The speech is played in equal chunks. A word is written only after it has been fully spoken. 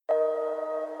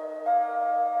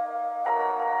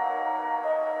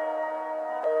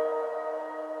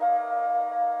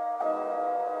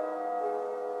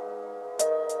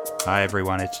Hi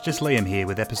everyone, it's just Liam here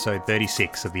with episode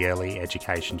 36 of the Early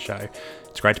Education Show.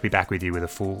 It's great to be back with you with a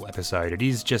full episode. It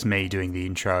is just me doing the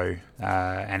intro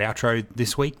and outro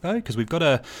this week though, because we've got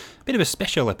a bit of a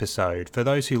special episode. For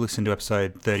those who listened to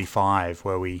episode 35,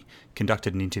 where we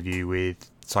conducted an interview with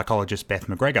psychologist Beth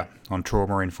Macgregor on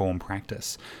trauma-informed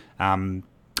practice. I'm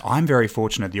very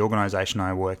fortunate. The organisation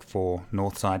I work for,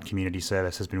 Northside Community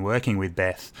Service, has been working with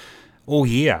Beth all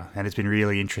year, and it's been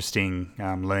really interesting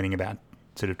learning about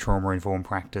sort of trauma-informed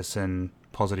practice and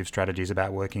positive strategies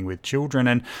about working with children.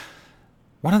 And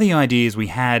one of the ideas we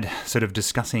had sort of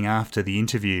discussing after the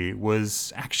interview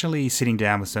was actually sitting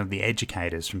down with some of the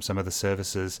educators from some of the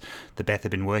services that Beth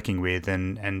had been working with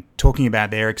and talking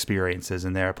about their experiences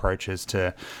and their approaches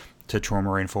to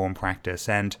trauma-informed practice.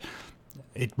 And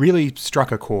it really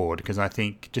struck a chord, because I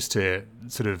think, just to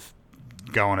sort of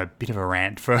go on a bit of a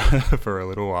rant for a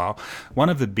little while, one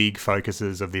of the big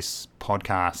focuses of this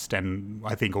podcast, and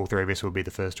I think all three of us will be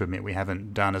the first to admit we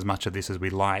haven't done as much of this as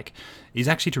we'd like, is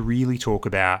actually to really talk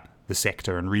about the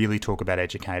sector and really talk about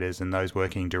educators and those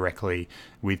working directly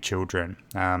with children.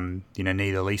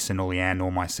 Neither Lisa nor Leanne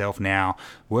nor myself now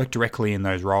work directly in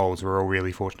those roles. We're all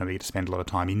really fortunate to spend a lot of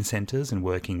time in centres and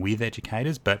working with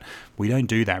educators, but we don't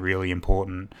do that really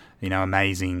important,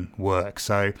 amazing work.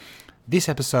 So this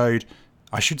episode,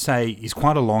 I should say, is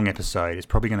quite a long episode. It's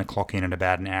probably going to clock in at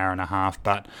about an hour and a half,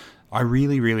 but I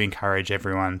really, really encourage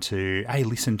everyone to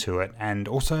listen to it and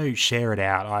also share it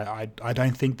out. I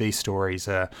don't think these stories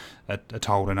are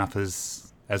told enough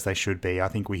as they should be. I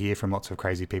think we hear from lots of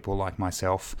crazy people like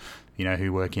myself,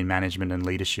 who work in management and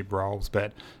leadership roles,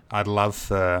 but I'd love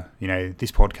for,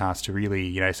 this podcast to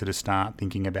really, sort of start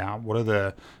thinking about what are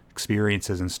the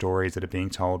experiences and stories that are being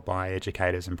told by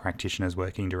educators and practitioners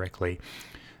working directly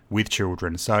with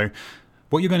children. So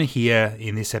what you're going to hear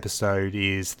in this episode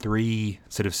is 3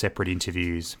 sort of separate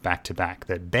interviews back to back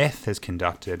that Beth has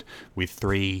conducted with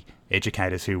 3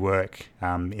 educators who work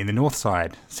in the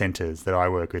Northside centres that I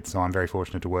work with. So I'm very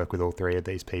fortunate to work with all 3 of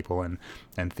these people and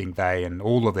think they and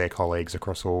all of their colleagues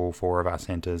across all 4 of our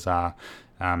centres are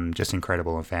just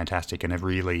incredible and fantastic and have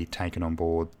really taken on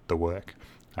board the work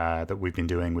that we've been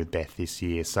doing with Beth this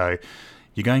year. So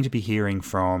you're going to be hearing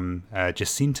from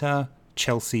Jacinta,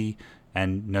 Chelsea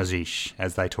and Nazish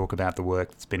as they talk about the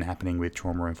work that's been happening with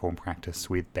trauma-informed practice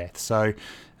with Beth. So,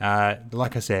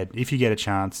 like I said, if you get a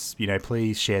chance,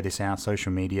 please share this out,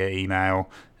 social media, email,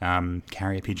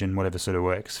 carrier pigeon, whatever sort of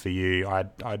works for you.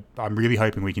 I'm really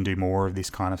hoping we can do more of this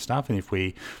kind of stuff, and if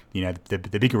we,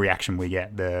 the bigger reaction we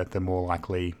get, the more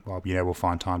likely, we'll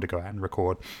find time to go out and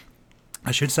record.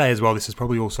 I should say as well, this is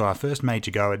probably also our first major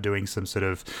go at doing some sort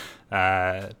of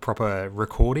proper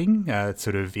recording,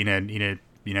 sort of in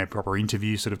a proper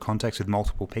interview sort of context with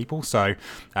multiple people. So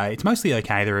it's mostly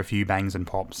okay. There are a few bangs and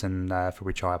pops, and for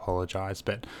which I apologise,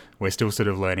 but we're still sort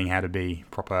of learning how to be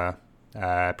proper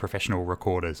professional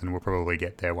recorders, and we'll probably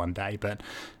get there one day. But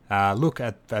I'm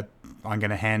going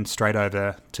to hand straight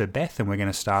over to Beth, and we're going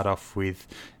to start off with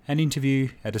an interview,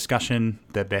 a discussion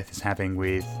that Beth is having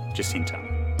with Jacinta.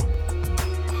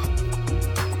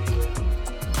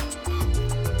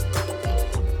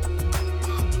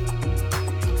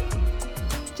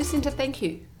 Jacinta, thank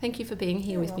you. Thank you for being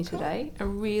here with me today. I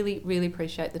really, really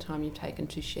appreciate the time you've taken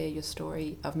to share your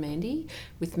story of Mandy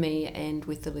with me and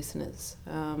with the listeners.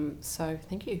 So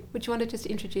thank you. Would you want to just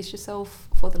introduce yourself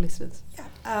for the listeners?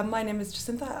 Yeah, my name is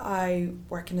Jacinta. I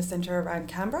work in a centre around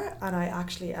Canberra, and I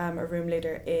actually am a room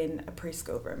leader in a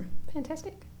preschool room.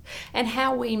 Fantastic. And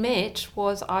how we met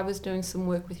was I was doing some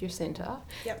work with your centre,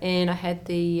 yep. And I had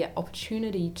the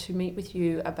opportunity to meet with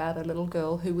you about a little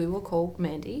girl who we will call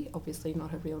Mandy, obviously not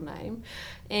her real name,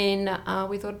 and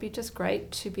we thought it'd be just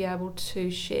great to be able to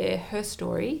share her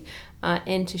story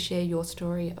and to share your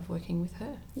story of working with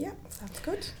her. Yeah, sounds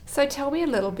good. So tell me a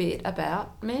little bit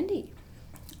about Mandy.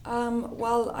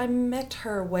 Well, I met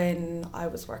her when I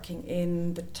was working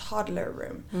in the toddler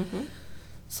room. Mm-hmm.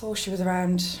 So she was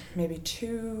around maybe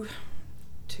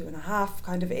 2.5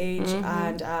 kind of age, mm-hmm.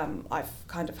 and I've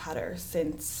kind of had her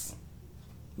since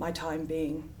my time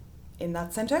being in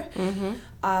that centre.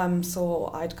 Mm-hmm.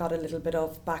 So I'd got a little bit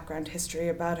of background history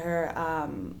about her.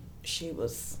 She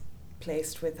was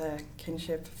placed with a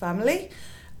kinship family,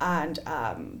 and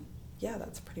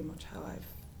that's pretty much how I've...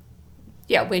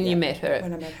 When you met her.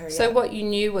 When I met her, So what you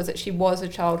knew was that she was a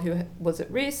child who was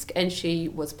at risk, and she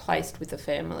was placed with a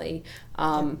family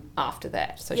after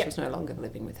that. So she was no longer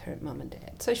living with her mum and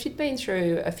dad. So she'd been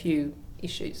through a few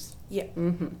issues. Yeah.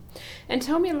 Mm-hmm. And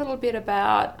tell me a little bit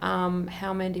about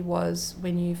how Mandy was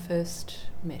when you first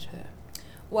met her.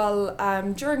 Well,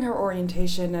 during her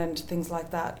orientation and things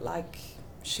like that,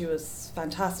 she was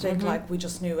fantastic. Mm-hmm. We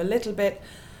just knew a little bit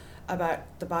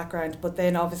about the background, but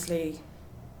then obviously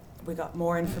we got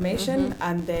more information,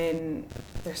 and then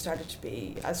there started to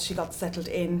be, as she got settled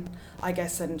in, I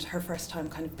guess, and her first time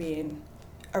kind of being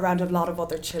around a lot of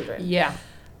other children. Yeah.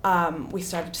 We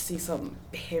started to see some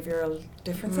behavioural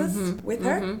differences with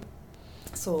her.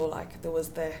 So like there was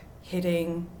the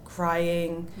hitting,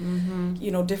 crying,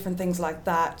 you know, different things like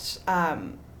that.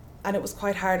 And it was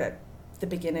quite hard at the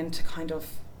beginning to kind of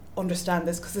understand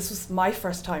this, because this was my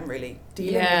first time really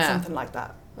dealing with something like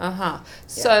that.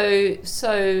 So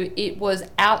it was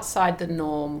outside the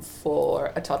norm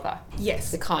for a toddler.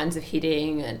 Yes. The kinds of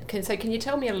hitting, and can you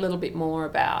tell me a little bit more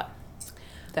about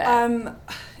that?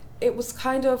 It was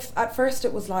kind of, at first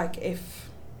it was like if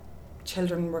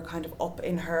children were kind of up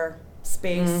in her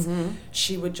space,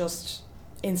 she would just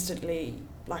instantly,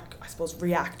 like, I suppose,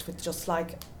 react with just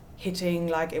like hitting.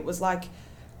 Like it was like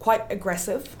quite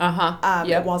aggressive.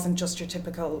 It wasn't just your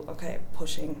typical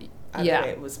pushing out of the way.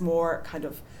 It was more kind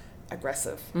of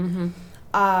aggressive.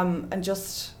 And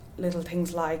just little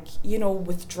things like, you know,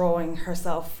 withdrawing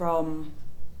herself from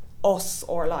us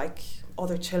or like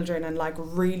other children, and like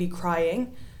really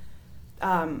crying,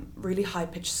 really high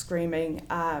pitched screaming,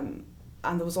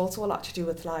 and there was also a lot to do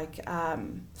with like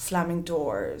slamming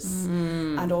doors,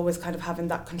 and always kind of having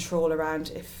that control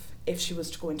around if she was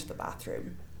to go into the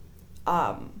bathroom.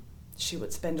 She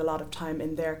would spend a lot of time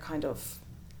in there kind of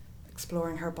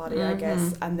exploring her body, I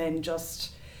guess, and then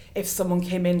just if someone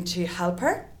came in to help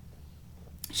her,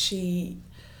 she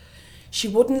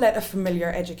wouldn't let a familiar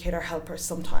educator help her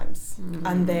sometimes.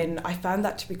 And then I found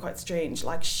that to be quite strange.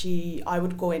 Like I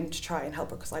would go in to try and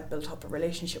help her because I'd built up a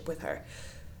relationship with her,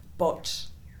 but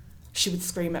she would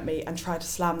scream at me and try to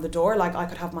slam the door. Like I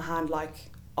could have my hand like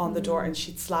on the door and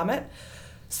she'd slam it.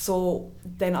 So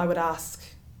then I would ask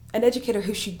an educator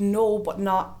who she'd know but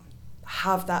not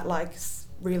have that like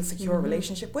real secure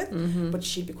relationship with, but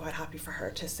she'd be quite happy for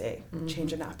her to say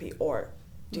change a nappy or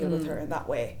deal with her in that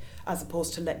way, as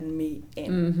opposed to letting me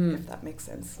in, if that makes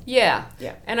sense. Yeah.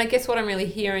 And I guess what I'm really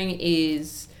hearing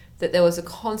is that there was a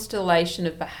constellation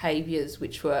of behaviours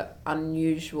which were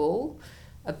unusual,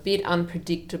 a bit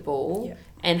unpredictable,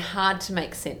 and hard to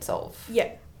make sense of.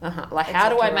 Like, exactly, how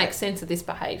do I make sense of this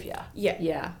behaviour?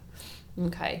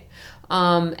 Okay.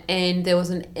 And there was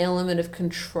an element of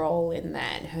control in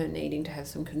that, her needing to have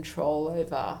some control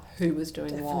over who was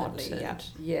doing what.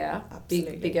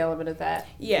 Absolutely. Big element of that.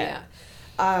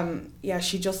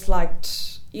 She just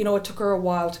liked, you know, it took her a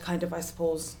while to kind of, I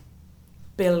suppose,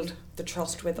 build the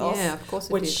trust with us. Yeah, of course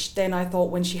it which did. Then I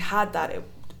thought when she had that,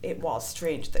 it was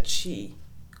strange that she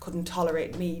couldn't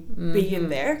tolerate me being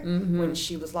there when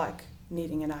she was like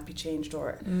needing a nappy changed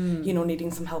or you know,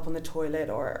 needing some help on the toilet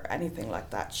or anything like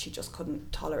that. She just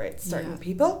couldn't tolerate certain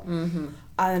people.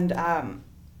 And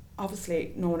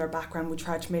obviously, knowing her background, we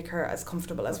tried to make her as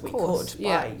comfortable as we could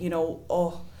by, you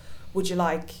know, would you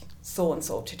like so and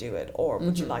so to do it, or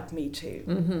would you like me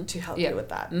to help you with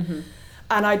that?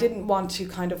 And I didn't want to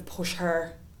kind of push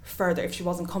her further. If she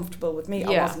wasn't comfortable with me,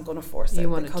 I wasn't going to force it,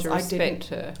 because to respect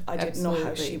her. I didn't know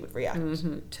how she would react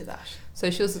to that. So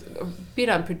she was a bit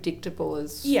unpredictable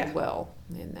as well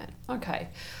in that. Okay.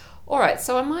 All right,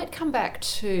 so I might come back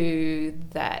to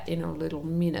that in a little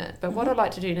minute, but what I'd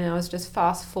like to do now is just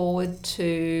fast forward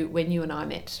to when you and I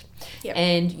met.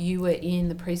 And you were in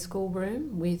the preschool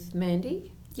room with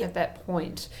Mandy at that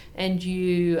point, and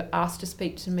you asked to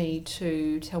speak to me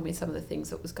to tell me some of the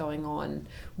things that was going on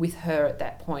with her at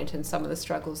that point and some of the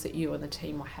struggles that you and the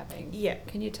team were having.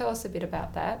 Can you tell us a bit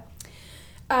about that?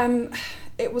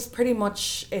 It was pretty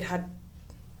much, it had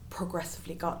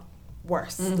progressively got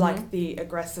worse, like the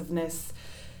aggressiveness,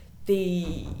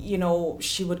 you know,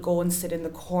 she would go and sit in the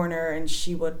corner and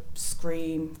she would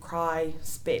scream, cry,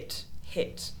 spit,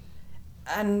 hit.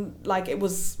 And like it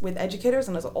was with educators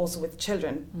and it was also with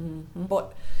children,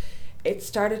 but it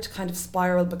started to kind of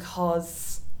spiral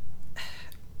because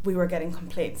we were getting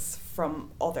complaints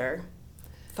from other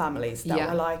families that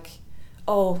were like,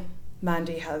 oh,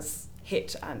 Mandy has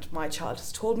hit and my child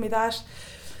has told me that.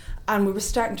 And we were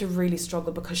starting to really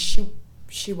struggle because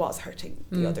she was hurting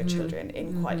the other children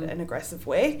in quite an aggressive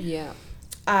way.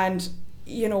 And,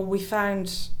 you know, we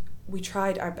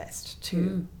tried our best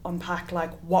to unpack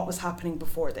like what was happening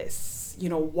before this, you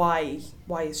know, why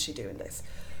is she doing this?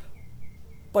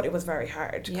 But it was very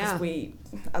hard because we,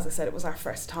 as I said, it was our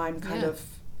first time kind of,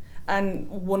 and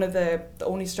one of the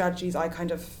only strategies I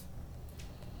kind of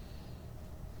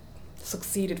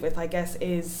succeeded with, I guess,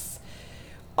 is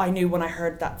I knew when I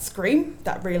heard that scream,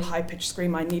 that real high pitched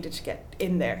scream, I needed to get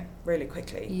in there really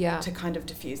quickly to kind of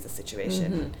diffuse the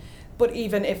situation. But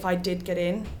even if I did get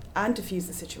in and diffuse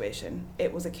the situation,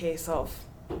 it was a case of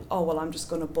oh, well, I'm just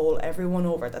going to bowl everyone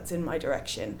over that's in my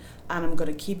direction, and I'm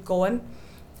going to keep going.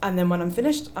 And then when I'm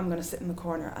finished, I'm going to sit in the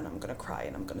corner and I'm going to cry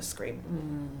and I'm going to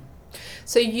scream.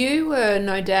 So you were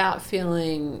no doubt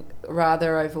feeling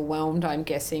rather overwhelmed, I'm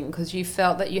guessing, because you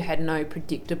felt that you had no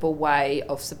predictable way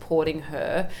of supporting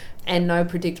her and no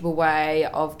predictable way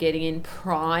of getting in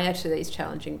prior to these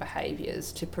challenging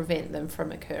behaviours to prevent them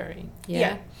from occurring.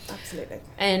 Yeah, absolutely.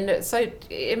 And so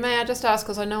may I just ask,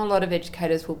 because I know a lot of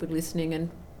educators will be listening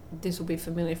and this will be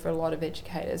familiar for a lot of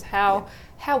educators, how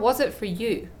was it for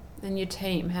you and your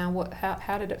team?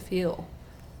 How did it feel?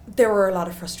 There were a lot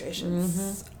of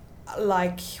frustrations.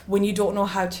 Like when you don't know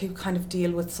how to kind of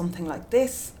deal with something like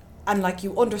this, and like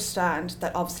you understand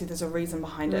that obviously there's a reason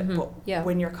behind it, but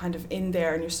when you're kind of in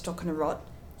there and you're stuck in a rut,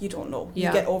 you don't know.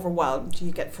 You get overwhelmed,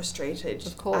 you get frustrated.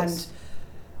 Of course. And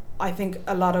I think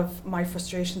a lot of my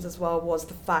frustrations as well was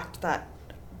the fact that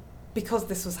because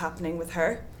this was happening with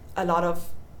her, a lot of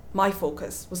my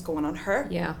focus was going on her.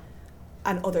 Yeah.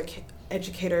 And other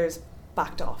educators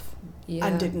backed off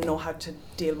and didn't know how to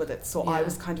deal with it. So I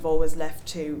was kind of always left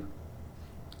to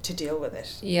deal with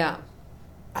it. Yeah.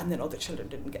 And then other children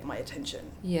didn't get my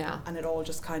attention. Yeah. And it all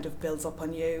just kind of builds up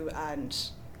on you, and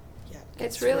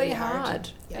it's really hard.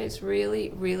 Yeah. It's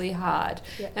really, really hard.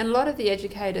 Yeah. And a lot of the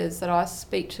educators that I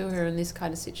speak to who are in this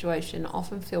kind of situation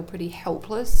often feel pretty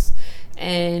helpless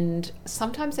and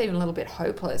sometimes even a little bit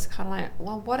hopeless, kind of like,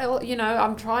 well, what else? You know,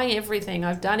 I'm trying everything.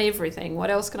 I've done everything. What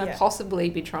else can I possibly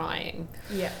be trying?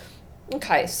 Yeah.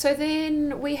 Okay, so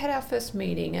then we had our first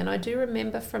meeting, and I do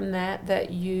remember from that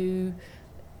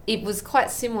it was quite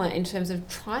similar in terms of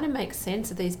trying to make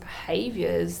sense of these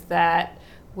behaviours that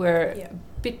were a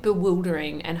bit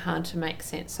bewildering and hard to make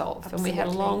sense of. Absolutely. And we had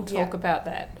a long talk about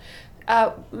that.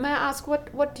 May I ask,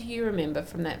 what do you remember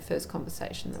from that first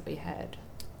conversation that we had?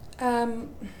 I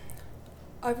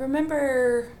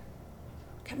remember,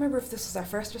 I can't remember if this was our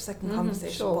first or second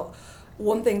conversation, but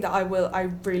one thing that I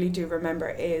really do remember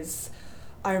is,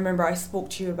 I remember I spoke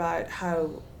to you about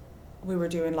how we were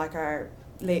doing like our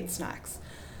late snacks,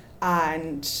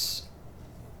 and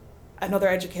another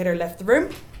educator left the room,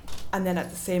 and then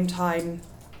at the same time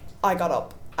I got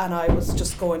up and I was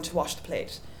just going to wash the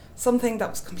plate, something that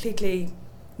was completely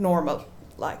normal,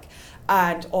 like,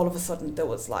 and all of a sudden there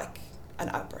was like an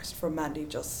outburst from Mandy,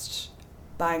 just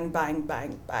bang, bang,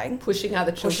 bang, bang. Pushing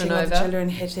other children over. Pushing other children,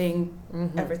 hitting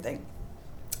everything.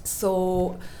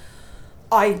 So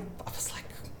I was like,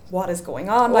 what is going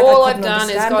on? Like, all I've done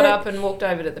is got up and walked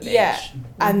over to the bench. Yeah.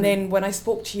 And then when I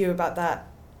spoke to you about that,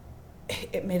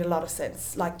 it made a lot of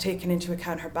sense. Like, taking into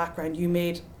account her background, you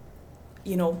made,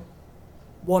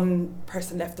 one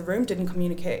person left the room, didn't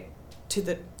communicate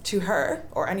to her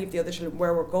or any of the other children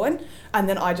where we're going, and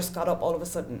then I just got up all of a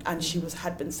sudden, and she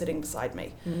had been sitting beside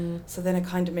me. So then it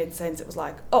kind of made sense. It was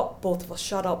like, oh, both of us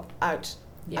shut up, out.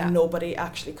 And nobody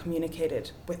actually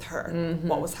communicated with her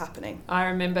what was happening. I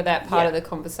remember that part of the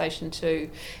conversation too.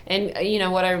 And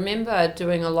what I remember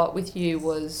doing a lot with you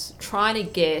was trying to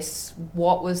guess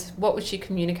what was she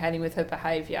communicating with her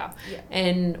behaviour.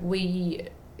 And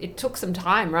it took some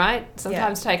time, right?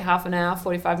 Sometimes take half an hour,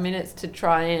 45 minutes to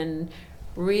try and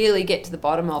really get to the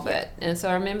bottom of it. And so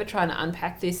I remember trying to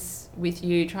unpack this with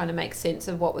you, trying to make sense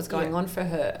of what was going on for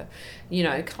her,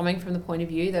 coming from the point of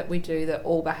view that we do, that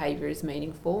all behaviour is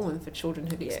meaningful, and for children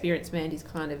who've experienced Mandy's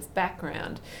kind of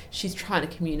background, she's trying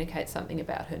to communicate something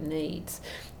about her needs.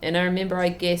 And I remember I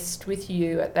guessed with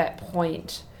you at that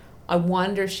point, I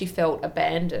wonder if she felt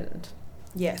abandoned.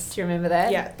 Yes. Do you remember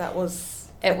that? Yeah, that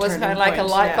was it was kind of like a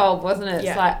light bulb, wasn't it?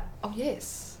 It's like, oh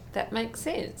yes, that makes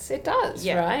sense. It does,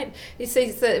 right? You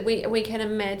see, that we can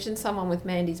imagine someone with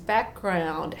Mandy's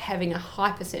background having a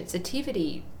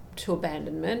hypersensitivity to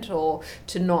abandonment or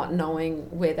to not knowing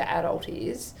where the adult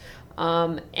is.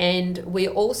 And we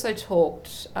also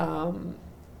talked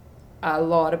a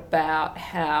lot about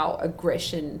how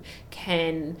aggression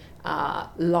can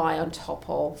lie on top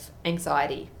of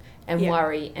anxiety and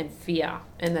worry and fear,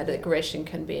 and that aggression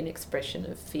can be an expression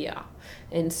of fear.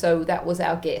 And so that was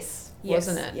our guess,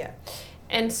 wasn't it? Yeah.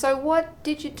 And so what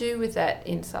did you do with that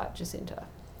insight, Jacinta?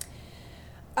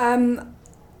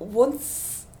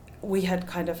 Once we had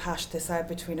kind of hashed this out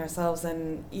between ourselves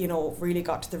and, really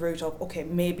got to the root of, okay,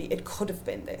 maybe it could have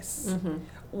been this.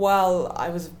 While I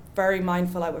was very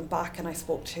mindful, I went back and I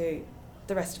spoke to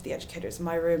the rest of the educators in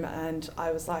my room, and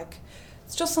I was like,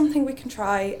 it's just something we can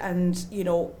try, and,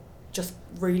 just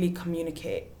really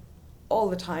communicate all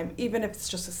the time, even if it's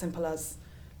just as simple as,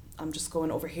 I'm just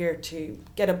going over here to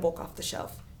get a book off the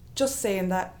shelf. Just saying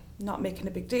that, not making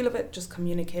a big deal of it, just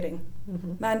communicating.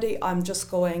 Mandy, I'm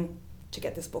just going to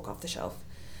get this book off the shelf.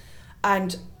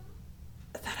 And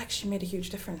that actually made a huge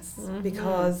difference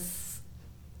because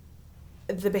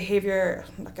the behaviour,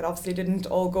 like it obviously didn't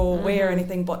all go away or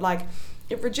anything, but like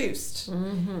it reduced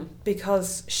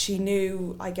because she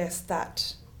knew, I guess,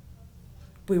 that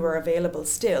we were available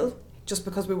still, just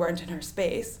because we weren't in her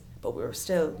space, but we were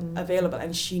still available,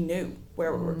 and she knew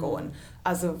where we were going,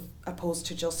 opposed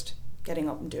to just getting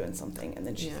up and doing something and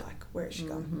then she's like, where is she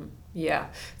gone? Yeah.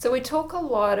 So we talk a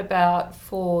lot about,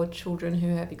 for children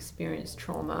who have experienced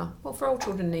trauma, well, for all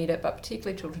children need it, but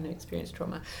particularly children who experience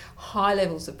trauma, high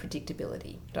levels of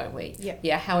predictability, don't we? Yeah.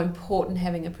 Yeah, how important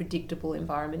having a predictable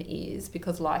environment is,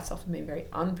 because life's often been very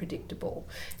unpredictable.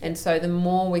 And so the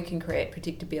more we can create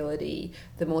predictability,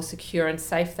 the more secure and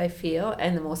safe they feel,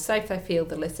 and the more safe they feel,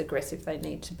 the less aggressive they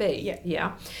need to be. Yeah.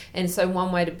 Yeah. And so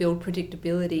one way to build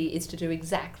predictability is to do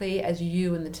exactly as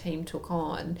you and the team took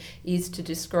on, is to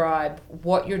describe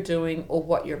what you're doing or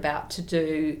what you're about to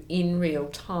do in real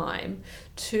time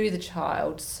to the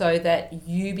child, so that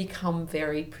you become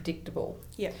very predictable.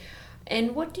 Yeah.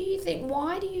 And what do you think,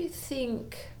 why do you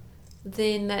think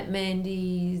then that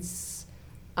Mandy's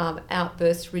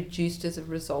outburst reduced as a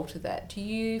result of that? Do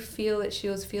you feel that she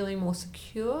was feeling more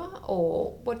secure,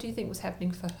 or what do you think was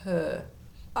happening for her?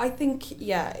 I think,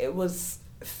 it was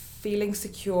feeling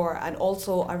secure, and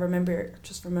also I remembered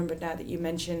now that you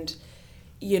mentioned,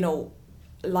 you know,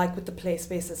 like with the play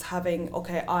spaces, having,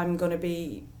 okay, I'm going to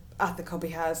be at the cubby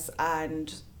house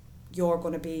and you're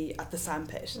going to be at the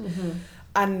sandpit,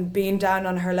 and being down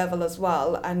on her level as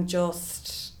well, and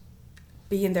just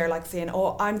being there, like saying,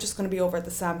 oh, I'm just going to be over at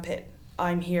the sandpit,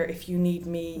 I'm here if you need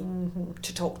me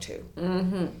to talk to.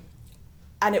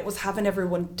 And it was having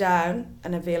everyone down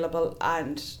and available,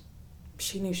 and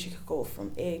she knew she could go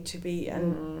from A to B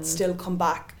and still come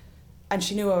back. And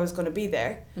she knew I was going to be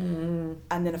there. And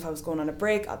then if I was going on a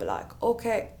break, I'd be like,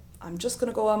 okay, I'm just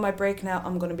going to go on my break now.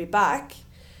 I'm going to be back.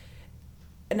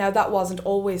 And now that wasn't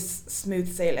always smooth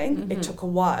sailing. It took a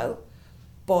while.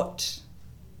 But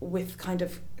with kind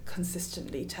of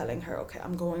consistently telling her, okay,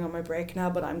 I'm going on my break now,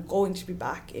 but I'm going to be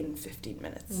back in 15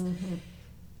 minutes.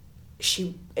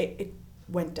 It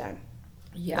went down.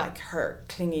 Yeah. Like her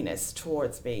clinginess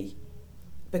towards me,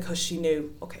 because she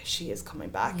knew, okay, she is coming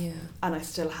back, and I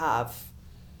still have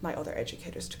my other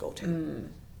educators to go to.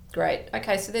 Great.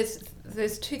 Okay, so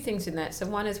there's two things in that. So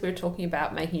one is we're talking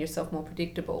about making yourself more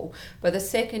predictable, but the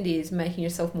second is making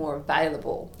yourself more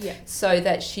available, so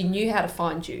that she knew how to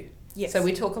find you. Yes. So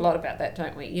we talk a lot about that,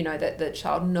 don't we? You know, that the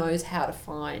child knows how to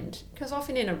find, because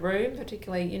often in a room,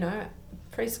 particularly, you know,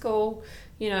 preschool,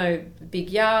 you know, big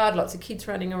yard, lots of kids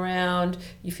running around,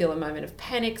 you feel a moment of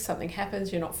panic, something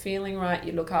happens, you're not feeling right,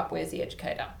 you look up, where's the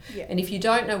educator? And if you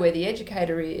don't know where the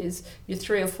educator is, your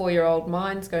 3 or 4 year old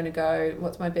mind's going to go,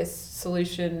 what's my best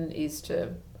solution is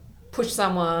to push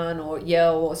someone or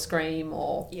yell or scream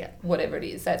or whatever it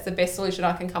is. That's the best solution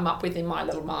I can come up with in my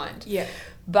little mind.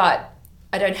 But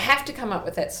I don't have to come up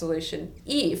with that solution.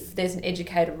 If there's an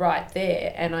educator right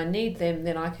there and I need them,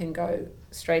 then I can go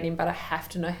straight in, but I have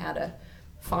to know how to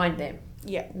find them.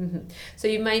 So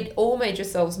you've made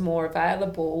yourselves more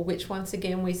available, which once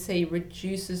again we see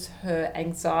reduces her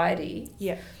anxiety.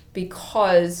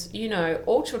 Because, you know,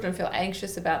 all children feel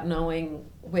anxious about knowing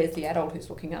where's the adult who's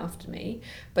looking after me,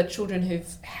 but children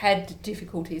who've had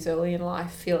difficulties early in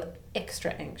life feel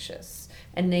extra anxious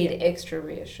and need extra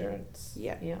reassurance.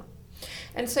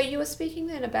 And so you were speaking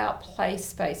then about play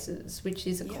spaces, which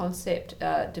is a concept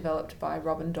developed by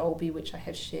Robin Dolby, which I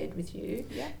have shared with you.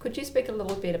 Could you speak a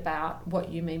little bit about what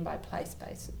you mean by play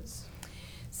spaces?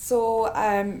 So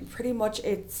pretty much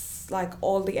it's like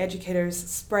all the educators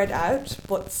spread out,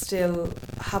 but still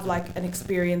have like an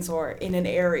experience or in an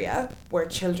area where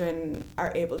children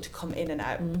are able to come in and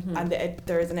out, and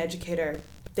there is an educator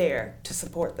there to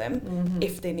support them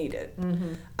if they need it.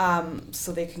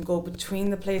 So they can go between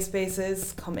the play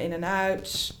spaces, come in and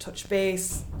out, touch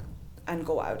base, and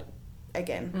go out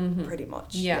again, pretty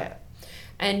much.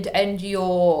 And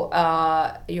your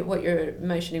what you're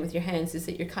motioning with your hands is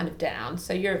that you're kind of down,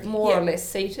 so you're more or less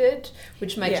seated,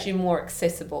 which makes you more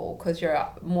accessible because you're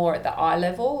more at the eye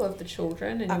level of the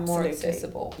children and you're more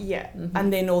accessible.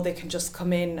 And they know they can just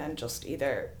come in and just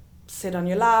either sit on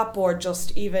your lap or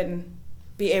just even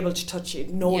be able to touch you,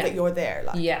 know that you're there.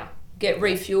 Get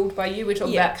refueled by you. We talk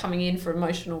about coming in for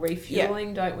emotional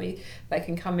refueling, don't we? They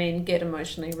can come in, get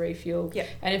emotionally refueled.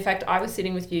 And in fact, I was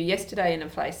sitting with you yesterday in a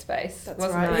play space,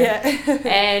 wasn't I?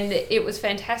 And it was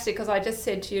fantastic because I just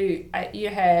said to you, you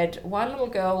had one little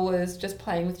girl was just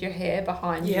playing with your hair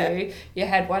behind you. You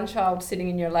had one child sitting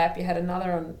in your lap. You had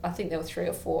another on, I think there were 3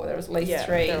 or 4. There was at least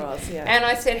 3. There was, And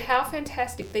I said, how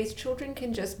fantastic. These children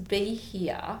can just be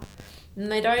here and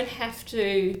they don't have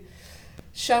to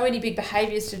show any big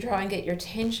behaviours to try and get your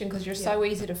attention because you're so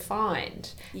easy to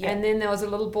find. And then there was a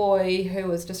little boy who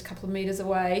was just a couple of metres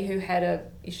away who had a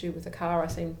issue with a car, I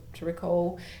seem to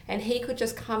recall, and he could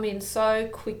just come in so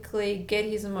quickly, get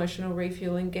his emotional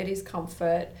refueling, get his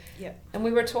comfort. And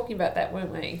we were talking about that,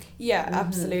 weren't we?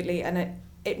 Absolutely. And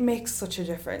it makes such a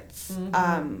difference.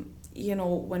 You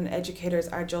know, when educators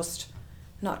are just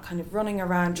not kind of running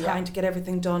around trying to get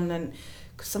everything done, and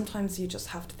cause sometimes you just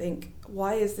have to think,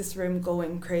 why is this room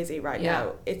going crazy right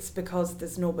now? It's because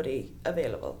there's nobody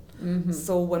available.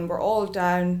 So when we're all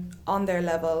down on their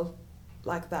level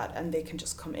like that, and they can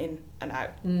just come in and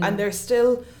out, and they're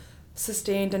still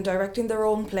sustained and directing their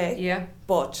own play,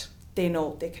 but they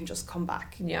know they can just come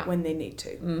back when they need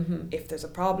to. If there's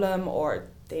a problem or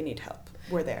they need help,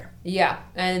 we're there.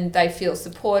 And they feel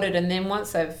supported, and then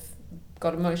once they've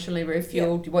got emotionally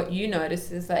refueled, what you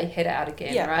notice is they head out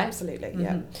again, right? Absolutely.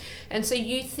 And so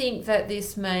you think that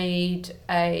this made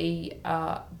a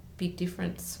big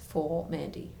difference for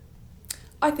Mandy?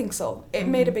 I think so. It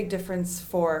made a big difference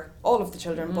for all of the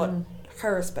children, but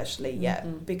her especially,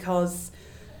 because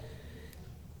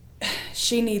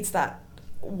she needs that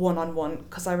one-on-one.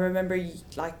 Because I remember,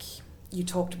 like, you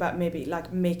talked about maybe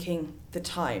like making the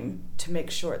time to make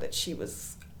sure that she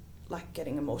was like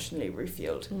getting emotionally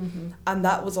refueled. And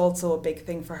that was also a big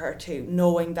thing for her too,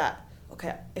 knowing that,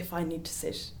 okay, if I need to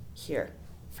sit here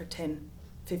for 10,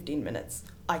 15 minutes,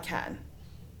 I can.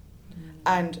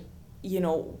 And, you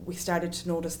know, we started to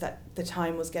notice that the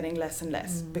time was getting less and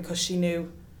less because she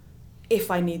knew, if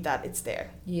I need that, it's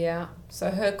there.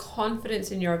 So her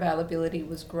confidence in your availability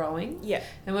was growing.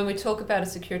 And when we talk about a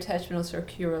secure attachment or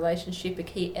secure relationship, a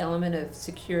key element of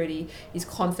security is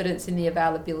confidence in the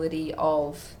availability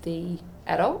of the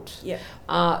adult.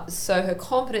 So her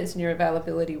confidence in your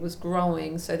availability was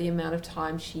growing, so the amount of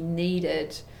time she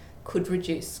needed could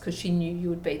reduce because she knew you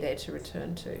would be there to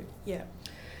return to.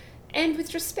 And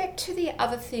with respect to the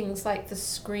other things like the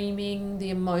screaming, the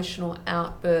emotional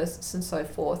outbursts and so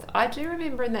forth, I do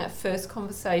remember in that first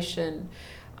conversation,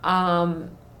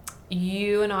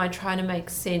 you and I trying to make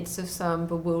sense of some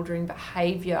bewildering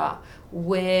behaviour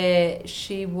where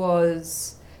she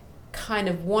was kind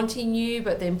of wanting you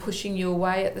but then pushing you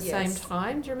away at the same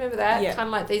time. Do you remember that? Kind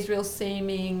of like these real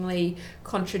seemingly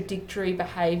contradictory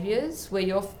behaviours where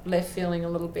you're left feeling a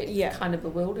little bit kind of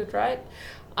bewildered, right?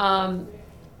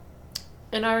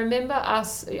 And I remember I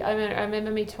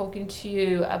remember me talking to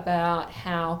you about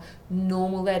how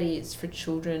normal that is for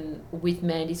children with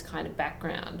Mandy's kind of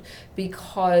background,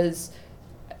 because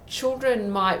children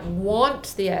might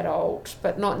want the adult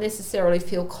but not necessarily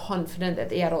feel confident that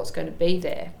the adult's going to be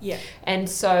there. And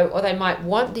so, or they might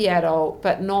want the adult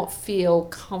but not feel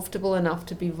comfortable enough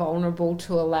to be vulnerable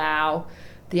to allow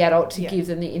the adult to give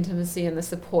them the intimacy and the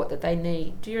support that they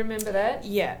need. Do you remember that?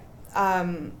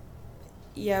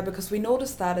 Because we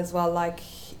noticed that as well, like,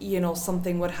 you know,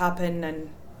 something would happen and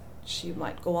she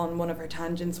might go on one of her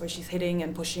tangents where she's hitting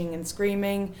and pushing and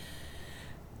screaming,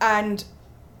 and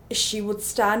she would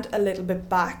stand a little bit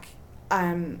back,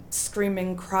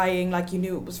 screaming, crying, like you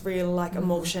knew it was real, like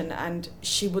emotion, and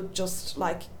she would just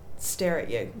like stare at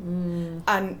you,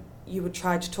 and you would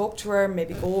try to talk to her,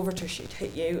 maybe go over to her, she'd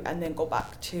hit you, and then go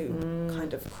back to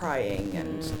kind of crying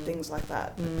and things like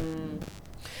that.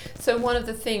 So one of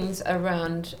the things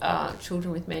around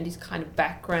children with Mandy's kind of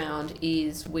background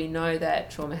is we know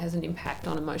that trauma has an impact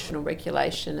on emotional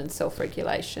regulation and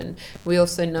self-regulation. We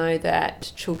also know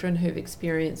that children who've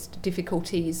experienced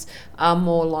difficulties are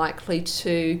more likely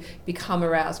to become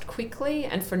aroused quickly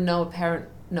and for no apparent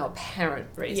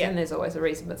reason. There's always a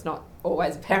reason, but it's not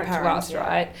always apparent to us,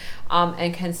 right?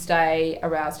 And can stay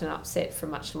aroused and upset for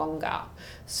much longer.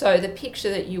 So the picture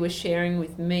that you were sharing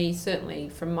with me, certainly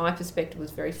from my perspective,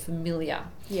 was very familiar.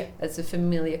 It's a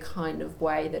familiar kind of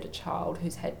way that a child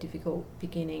who's had difficult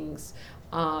beginnings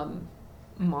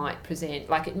might present.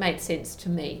 Like, it made sense to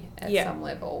me at some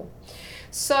level.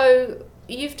 So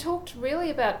you've talked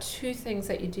really about two things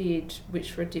that you did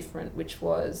which were different, which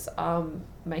was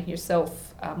making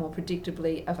yourself more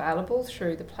predictably available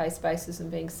through the play spaces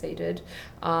and being seated,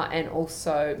 and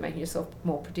also making yourself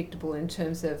more predictable in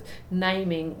terms of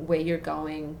naming where you're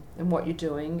going and what you're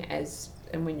doing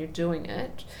and when you're doing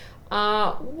it.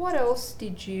 What else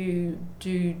did you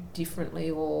do differently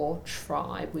or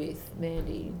try with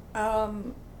Mandy?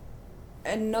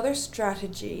 Another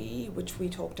strategy which we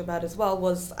talked about as well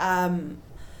was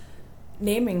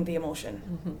naming the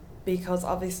emotion, because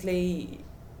obviously,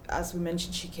 as we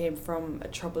mentioned, she came from a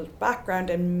troubled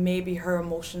background and maybe her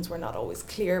emotions were not always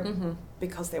clear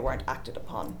because they weren't acted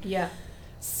upon.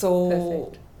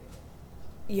 So,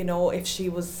 you know, if she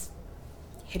was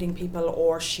hitting people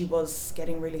or she was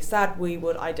getting really sad, we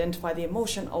would identify the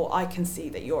emotion. Oh, I can see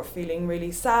that you're feeling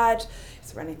really sad.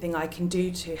 Is there anything I can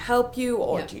do to help you?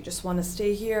 Or do you just want to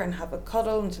stay here and have a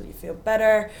cuddle until you feel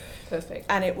better? Perfect.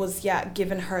 And it was,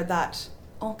 giving her that,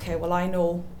 okay, well, I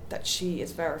know that she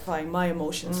is verifying my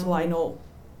emotions, so I know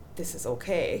this is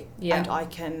okay. And I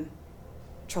can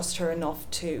trust her enough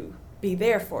to be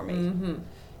there for me. Mm-hmm.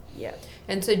 Yeah.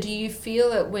 And so do you feel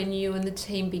that when you and the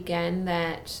team began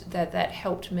that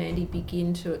helped Mandy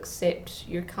begin to accept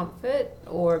your comfort,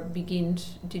 or did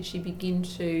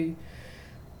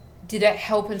it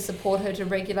help and support her to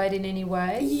regulate in any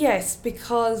way? Yes,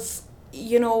 because,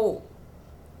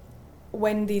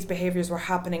 when these behaviours were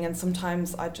happening, and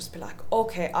sometimes I'd just be like,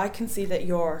 okay, I can see that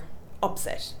you're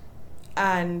upset.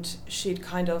 And she'd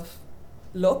kind of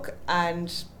look and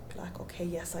be like, okay,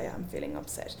 yes, I am feeling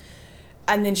upset.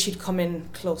 And then she'd come in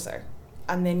closer,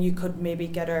 and then you could maybe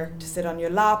get her to sit on your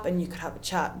lap and you could have a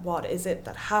chat. What is it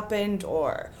that happened,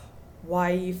 or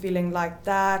why are you feeling like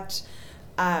that?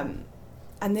 And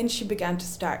then she began to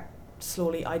start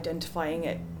slowly identifying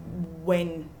it,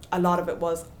 when a lot of it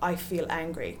was, I feel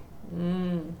angry.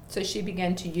 So she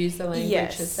began to use the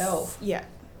language herself. Yeah.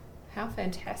 How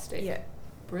fantastic. Yeah.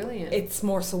 Brilliant. It's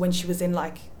more so when she was in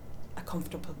like a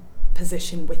comfortable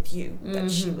position with you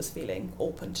that she was feeling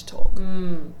open to talk.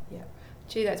 Yeah.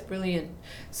 Gee, that's brilliant.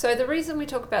 So the reason we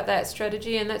talk about that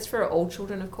strategy, and that's for all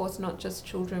children, of course, not just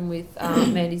children with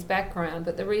Mandy's background,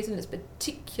 but the reason it's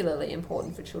particularly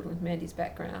important for children with Mandy's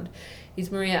background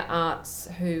is Maria Arts,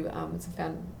 who is the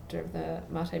founder of the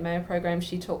Mate Meo program.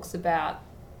 She talks about,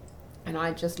 and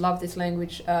I just love this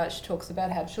language, she talks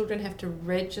about how children have to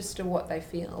register what they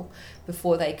feel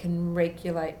before they can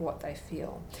regulate what they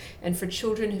feel. And for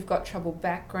children who've got troubled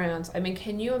backgrounds, I mean,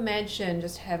 can you imagine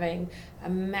just having a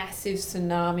massive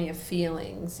tsunami of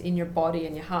feelings in your body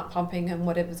and your heart pumping and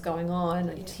whatever's going on,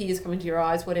 and tears coming to your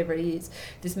eyes, whatever it is,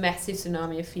 this massive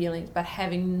tsunami of feelings, but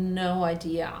having no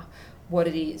idea what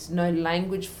it is, no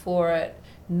language for it.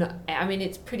 No, I mean,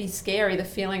 it's pretty scary. The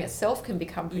feeling itself can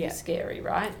become pretty scary,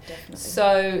 right? Definitely.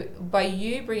 So by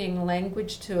you bringing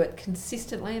language to it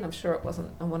consistently, and I'm sure it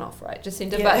wasn't a one-off, right,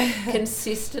 Jacinta, but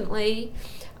consistently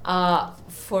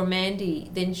for Mandy,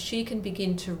 then she can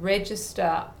begin to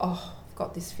register, oh, I've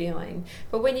got this feeling.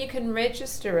 But when you can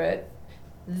register it,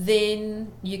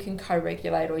 then you can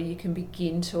co-regulate, or you can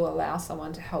begin to allow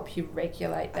someone to help you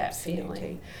regulate that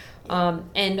feeling.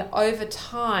 And over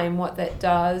time, what that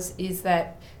does is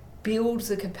that builds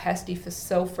the capacity for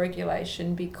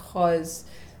self-regulation, because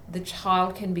the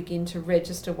child can begin to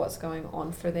register what's going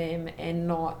on for them and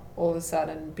not all of a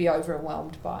sudden be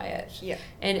overwhelmed by it. Yeah.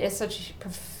 And it's such a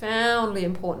profoundly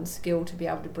important skill to be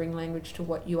able to bring language to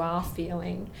what you are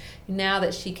feeling. Now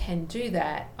that she can do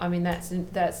that, I mean, that's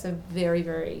a very,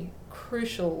 very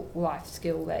crucial life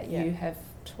skill that you have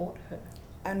taught her.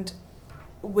 And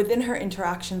within her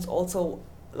interactions also,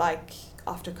 like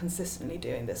after consistently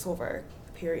doing this over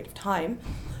a period of time,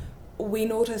 we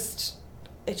noticed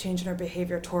a change in her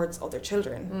behaviour towards other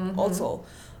children also.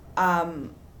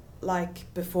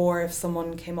 Like before, if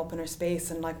someone came up in her space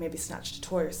and like maybe snatched a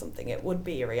toy or something, it would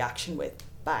be a reaction with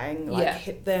bang, like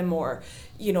hit them, or,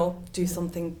 do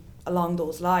something along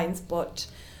those lines. But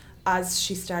as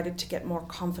she started to get more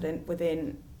confident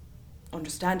within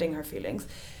understanding her feelings,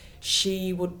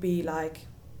 she would be like,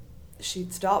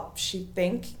 she'd stop, she'd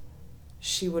think,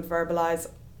 she would verbalise,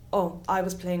 oh, I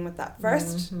was playing with that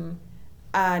first,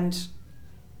 and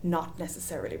not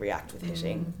necessarily react with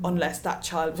hitting unless that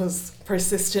child was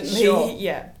persistently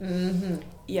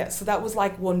so that was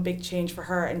like one big change for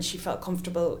her, and she felt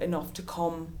comfortable enough to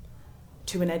come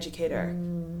to an educator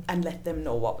and let them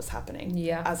know what was happening,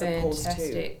 as opposed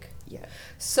to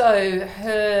so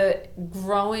her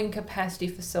growing capacity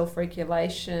for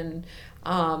self-regulation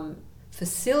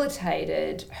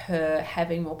facilitated her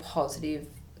having more positive,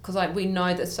 because we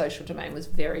know that social domain was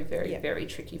very, very, very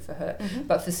tricky for her,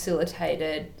 but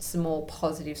facilitated some more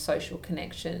positive social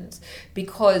connections.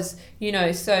 Because,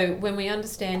 so when we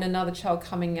understand another child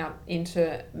coming up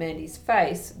into Mandy's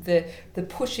face, the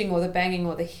pushing or the banging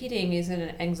or the hitting is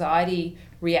an anxiety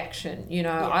reaction.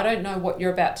 I don't know what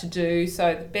you're about to do,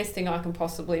 so the best thing I can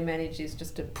possibly manage is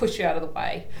just to push you out of the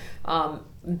way.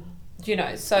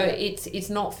 It's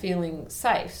not feeling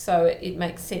safe, so it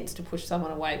makes sense to push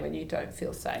someone away when you don't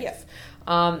feel safe.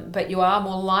 But you are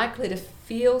more likely to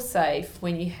feel safe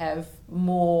when you have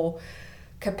more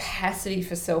capacity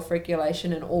for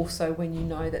self-regulation, and also when you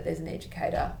know that there's an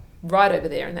educator right over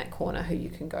there in that corner who you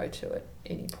can go to at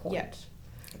any point. Yeah,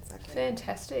 exactly.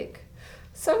 Fantastic.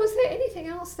 So was there anything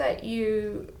else that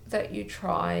you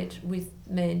tried with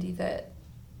Mandy that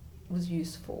was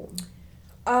useful?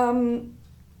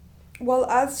 Well,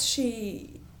 as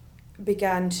she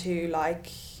began to like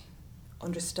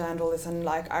understand all this, and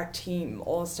like our team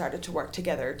all started to work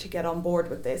together to get on board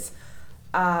with this,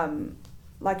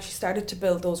 like she started to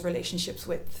build those relationships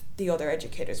with the other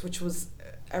educators, which was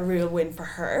a real win for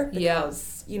her,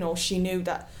 because you know, she knew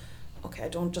that, okay, I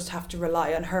don't just have to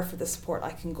rely on her for the support,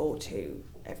 I can go to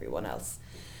everyone else.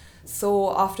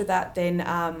 So after that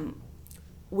then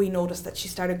we noticed that she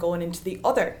started going into the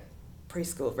other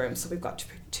preschool room. So we've got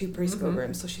two preschool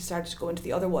rooms, so she started to go into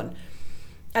the other one,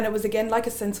 and it was again like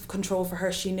a sense of control for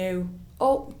her. She knew,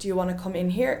 oh, do you want to come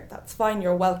in here? That's fine,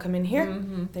 you're welcome in here.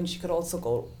 Then she could also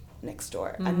go next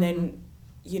door. And then,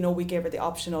 you know, we gave her the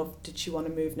option of, did she want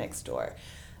to move next door?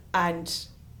 And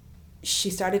she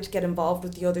started to get involved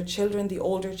with the other children, the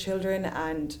older children,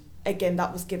 and again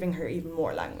that was giving her even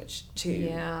more language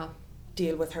to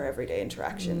deal with her everyday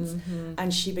interactions.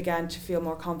 And she began to feel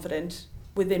more confident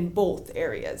within both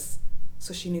areas,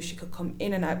 so she knew she could come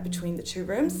in and out between the two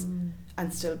rooms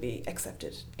and still be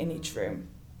accepted in each room.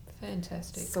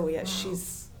 Fantastic. So yeah,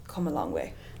 she's come a long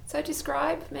way. So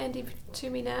describe Mandy to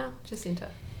me now, Jacinta.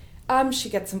 She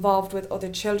gets involved with other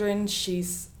children.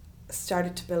 She's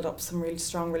started to build up some really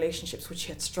strong relationships which she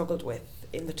had struggled with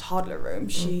in the toddler room.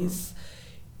 She's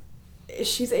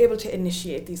able to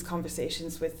initiate these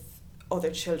conversations with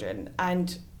other children,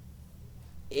 and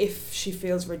if she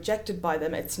feels rejected by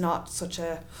them, it's not such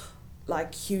a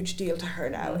like huge deal to her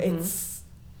now. It's,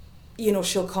 you know,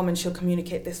 she'll come and she'll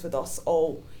communicate this with us,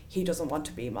 oh, he doesn't want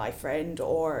to be my friend,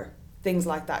 or things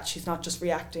like that. She's not just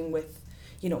reacting with,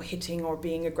 you know, hitting or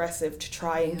being aggressive to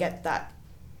try and get that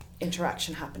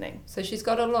interaction happening. So she's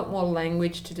got a lot more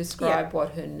language to describe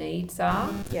what her needs are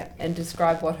and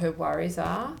describe what her worries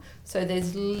are. So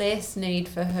there's less need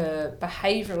for her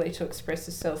behaviourally to express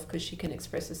herself, because she can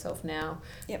express herself now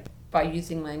by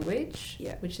using language,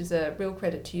 which is a real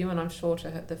credit to you, and I'm sure to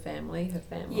her family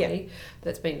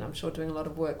that's been, I'm sure, doing a lot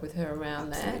of work with her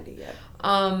around that.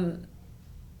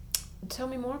 Tell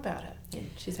me more about it.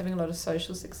 She's having a lot of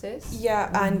social success.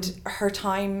 And her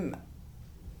time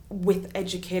with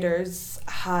educators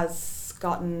has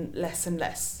gotten less and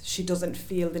less. She doesn't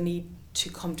feel the need to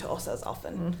come to us as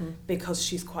often because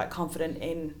she's quite confident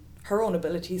in her own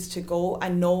abilities to go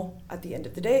and know at the end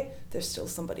of the day there's still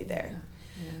somebody there.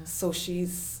 So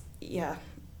she's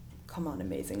come on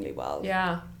amazingly well.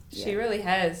 She really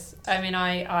has. I mean,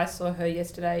 I saw her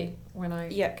yesterday when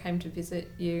I came to visit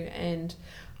you, and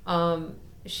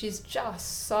she's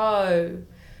just so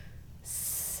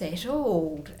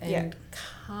settled and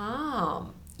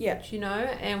calm, you know,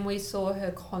 and we saw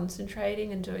her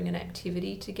concentrating and doing an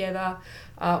activity together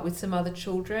with some other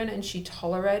children, and she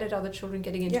tolerated other children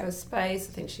getting into her space.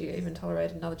 I think she even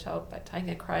tolerated another child by taking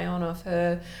a crayon off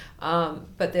her,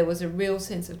 but there was a real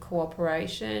sense of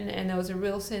cooperation, and there was a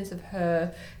real sense of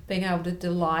her being able to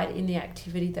delight in the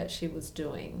activity that she was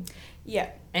doing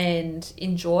and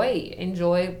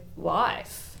enjoy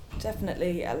life.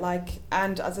 Definitely,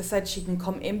 and as I said, she can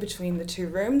come in between the two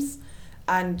rooms,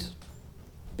 and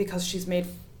because she's made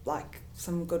like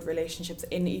some good relationships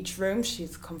in each room,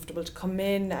 she's comfortable to come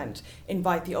in and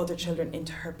invite the other children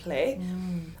into her play.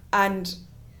 And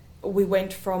we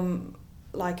went from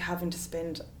like having to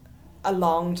spend a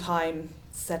long time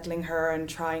settling her and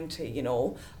trying to, you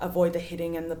know, avoid the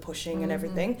hitting and the pushing and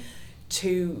everything,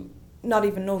 to not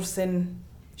even noticing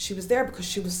she was there because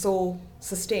she was so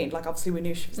sustained. Like, obviously we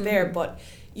knew she was there, but,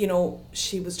 you know,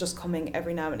 she was just coming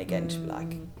every now and again to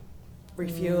like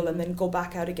refuel and then go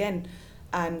back out again,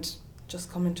 and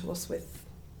just coming to us with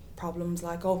problems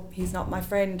like, oh, he's not my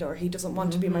friend, or he doesn't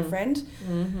want to be my friend,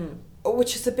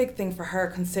 which is a big thing for her,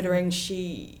 considering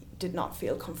she did not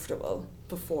feel comfortable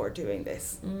before doing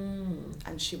this,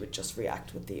 and she would just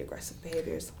react with the aggressive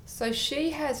behaviours. So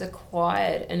she has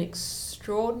acquired an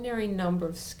extraordinary number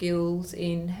of skills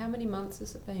in, how many months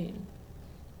has it been?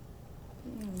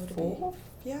 4?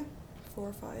 4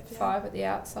 or 5. 5 at the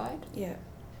outside? Yeah.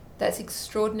 That's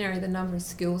extraordinary, the number of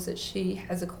skills that she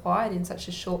has acquired in such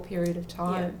a short period of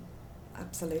time. Yeah,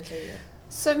 absolutely, yeah.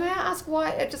 So may I ask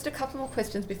why, just a couple more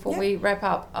questions before we wrap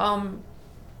up.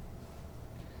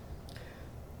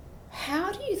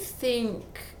 How do you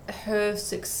think her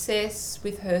success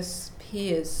with her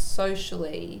peers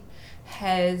socially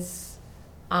has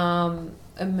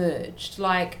emerged?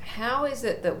 Like, how is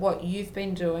it that what you've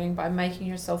been doing by making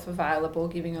yourself available,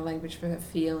 giving a language for her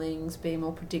feelings, being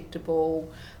more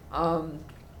predictable,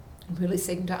 really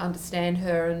seeking to understand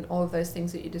her and all of those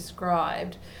things that you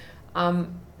described,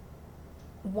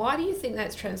 why do you think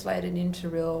that's translated into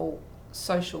real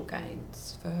social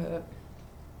gains for her?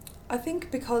 I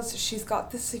think because she's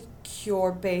got the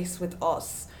secure base with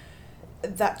us,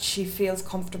 that she feels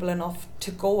comfortable enough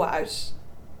to go out,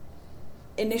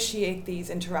 initiate these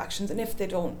interactions, and if they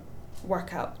don't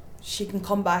work out, she can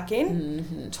come back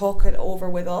in, talk it over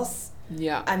with us,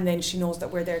 and then she knows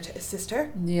that we're there to assist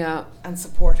her and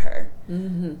support her,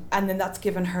 and then that's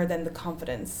given her then the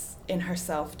confidence in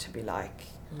herself to be like,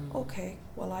 okay,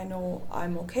 well, I know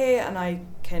I'm okay and I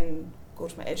can go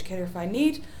to my educator if I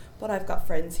need, but I've got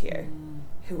friends here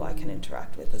who I can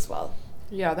interact with as well.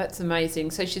 Yeah, that's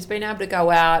amazing. So she's been able to go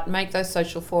out, make those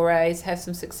social forays, have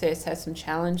some success, have some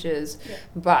challenges,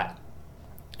 but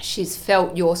she's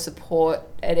felt your support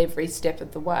at every step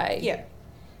of the way. Yeah.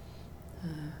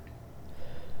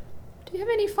 Do you have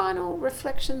any final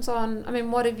reflections on, I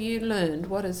mean, what have you learned?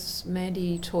 What has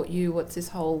Mandy taught you? What's this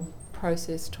whole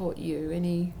process taught you?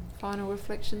 Any final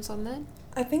reflections on that?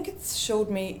 I think it's showed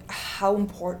me how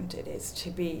important it is to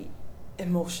be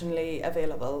emotionally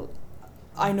available.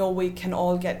 I know we can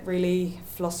all get really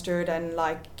flustered and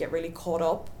like get really caught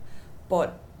up,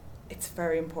 but it's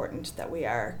very important that we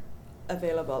are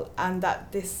available and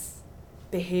that this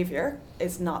behaviour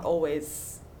is not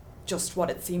always just what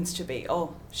it seems to be.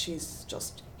 Oh, she's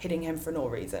just hitting him for no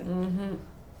reason.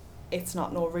 It's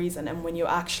not no reason, and when you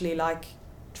actually like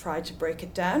try to break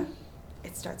it down,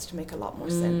 it starts to make a lot more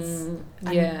sense.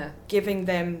 And giving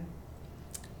them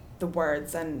the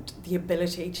words and the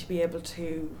ability to be able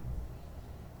to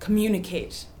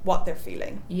communicate what they're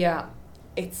feeling.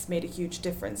 It's made a huge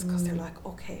difference because they're like,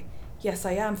 okay, yes,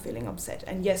 I am feeling upset,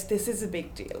 and yes, this is a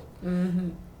big deal,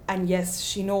 and yes,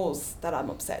 she knows that I'm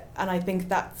upset, and I think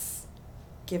that's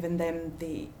given them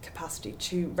the capacity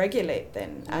to regulate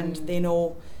then, and they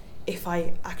know if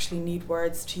I actually need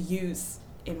words to use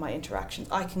in my interactions,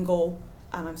 I can go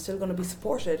and I'm still going to be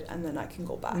supported, and then I can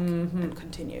go back and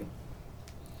continue.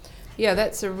 Yeah,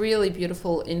 that's a really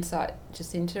beautiful insight,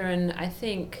 Jacinta, and I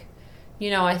think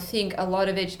a lot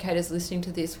of educators listening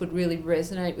to this would really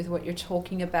resonate with what you're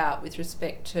talking about with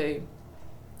respect to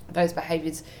those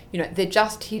behaviours. They're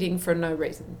just hitting for no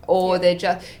reason, or they're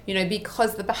just,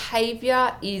 because the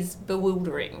behaviour is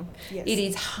bewildering. It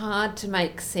is hard to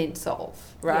make sense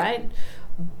of, right?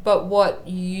 But what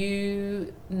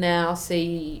you now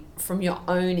see from your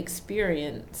own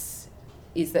experience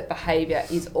is that behaviour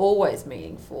is always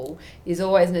meaningful, is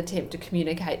always an attempt to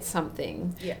communicate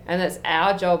something. And that's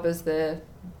our job as the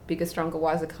bigger, stronger,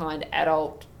 wiser, kind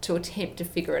adult to attempt to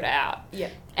figure it out.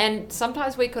 And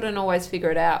sometimes we couldn't always figure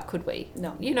it out, could we?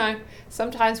 No.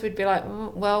 Sometimes we'd be like,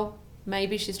 well,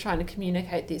 maybe she's trying to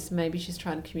communicate this, maybe she's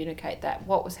trying to communicate that.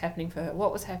 What was happening for her?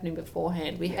 What was happening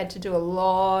beforehand? We had to do a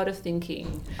lot of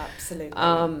thinking. Absolutely.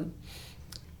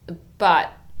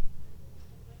 But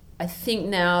I think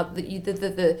now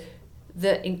that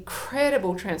the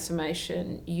incredible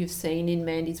transformation you've seen in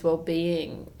Mandy's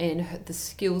well-being and the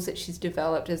skills that she's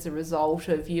developed as a result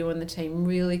of you and the team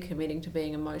really committing to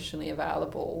being emotionally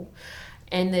available,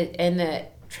 and the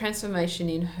transformation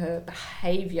in her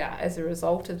behaviour as a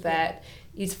result of that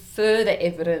is further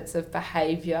evidence of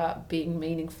behaviour being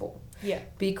meaningful.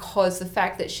 Because the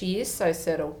fact that she is so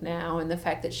settled now, and the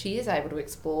fact that she is able to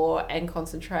explore and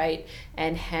concentrate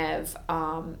and have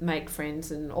make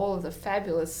friends and all of the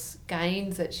fabulous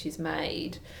gains that she's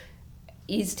made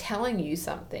is telling you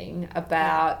something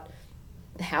about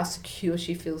how secure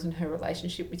she feels in her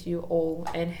relationship with you all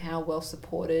and how well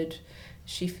supported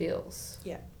she feels.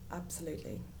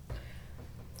 Absolutely.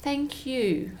 Thank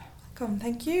you. Welcome.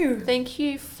 Thank you. Thank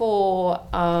you for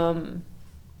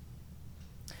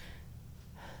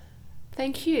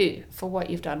what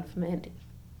you've done for Mandy.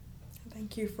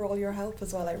 Thank you for all your help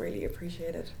as well. I really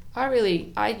appreciate it.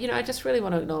 I just really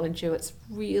want to acknowledge you. It's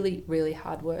really, really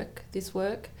hard work, this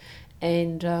work,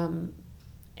 and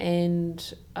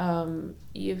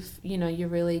you've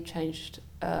really changed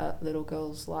a little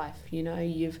girl's life.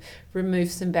 You've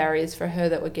removed some barriers for her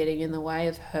that were getting in the way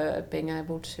of her being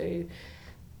able to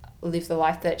live the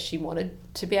life that she wanted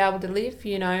to be able to live,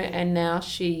 and now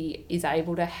she is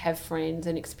able to have friends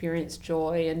and experience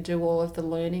joy and do all of the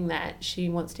learning that she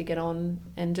wants to get on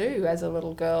and do as a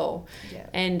little girl.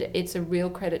 And it's a real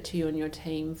credit to you and your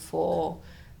team for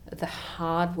the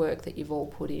hard work that you've all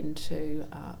put in to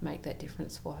make that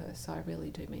difference for her. So I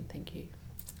really do mean thank you.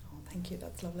 Oh, thank you.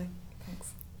 That's lovely.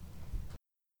 Thanks.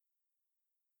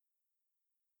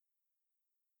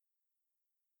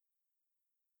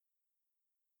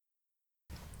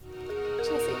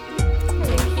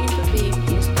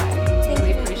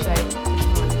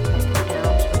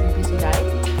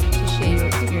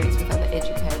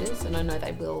 I know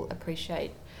they will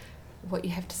appreciate what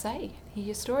you have to say, hear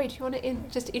your story. Do you want to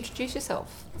just introduce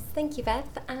yourself? Thank you, Beth.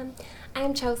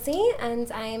 I'm Chelsea,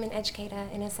 and I am an educator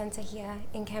in a centre here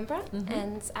in Canberra,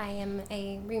 and I am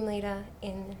a room leader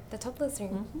in the toddlers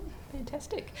room.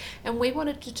 Fantastic. And we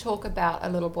wanted to talk about a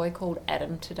little boy called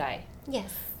Adam today.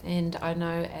 Yes. And I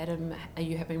know Adam,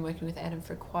 you have been working with Adam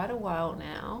for quite a while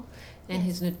now, and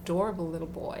he's an adorable little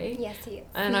boy. Yes, he is.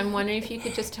 And I'm wondering if you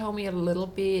could just tell me a little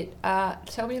bit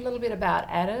about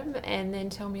Adam, and then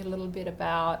tell me a little bit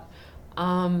about,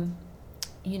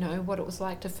 what it was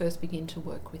like to first begin to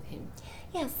work with him.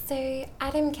 Yes, so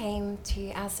Adam came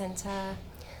to our centre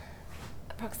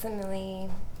approximately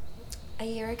a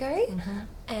year ago,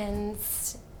 and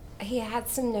he had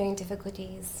some known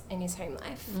difficulties in his home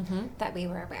life that we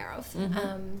were aware of.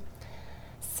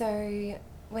 So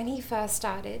when he first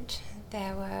started,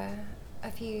 there were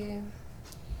a few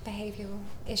behavioural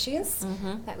issues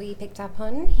that we picked up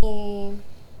on. He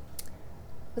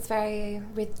was very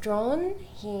withdrawn.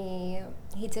 He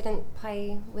didn't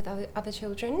play with other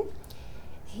children.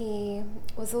 He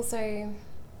was also,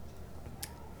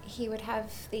 he would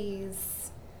have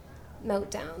these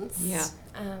meltdowns. Yeah.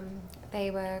 They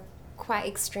were quite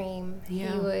extreme.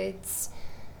 Yeah.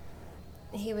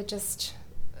 He would just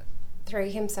throw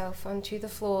himself onto the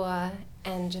floor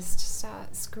and just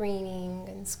start screaming,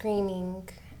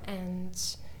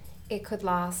 and it could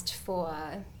last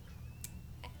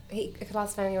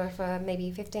anywhere for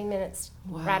maybe 15 minutes,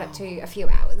 right up to a few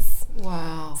hours.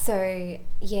 Wow. So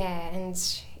yeah,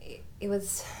 and it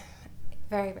was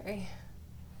very, very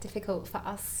difficult for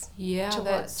us to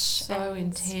that's watch. so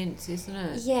intense, isn't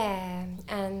it? Yeah,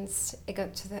 and it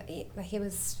got to he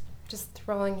was just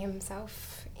throwing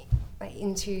himself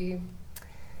onto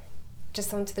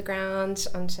the ground,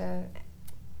 onto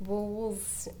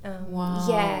walls. Wow.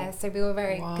 Yeah, so we were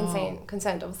very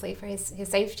concerned obviously for his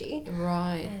safety.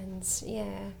 Right. And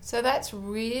yeah. So that's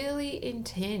really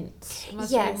intense. It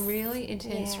must have been really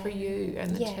intense for you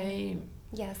and the team.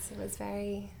 Yes, it was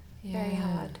very, very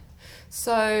hard.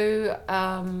 So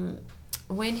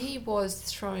when he was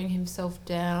throwing himself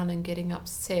down and getting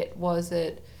upset, was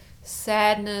it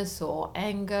sadness or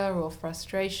anger or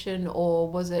frustration, or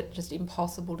was it just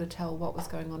impossible to tell what was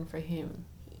going on for him?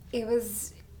 It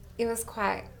was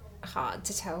quite hard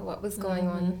to tell what was going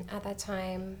on at that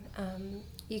time.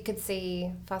 You could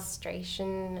see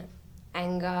frustration,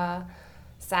 anger,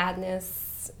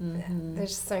 sadness.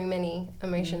 There's so many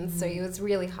emotions, so it was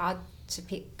really hard to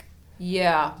pick.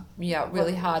 Yeah,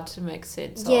 really hard to make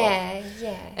sense of. Yeah.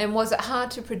 And was it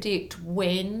hard to predict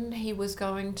when he was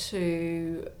going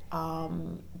to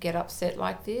get upset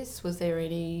like this? Was there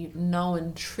any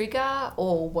known trigger,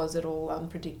 or was it all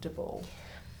unpredictable?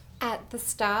 At the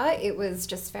start, it was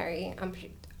just very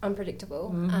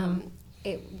unpredictable.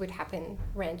 It would happen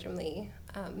randomly.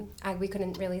 We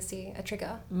couldn't really see a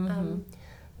trigger.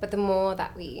 But the more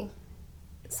that we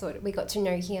got to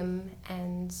know him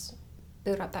and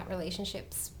build up that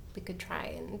relationships, we could try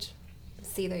and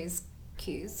see those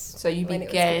cues. So you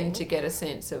began to get a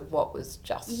sense of what was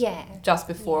just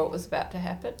before it was about to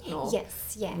happen? Or?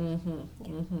 Yes, yeah.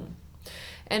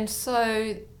 And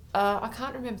so I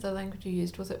can't remember the language you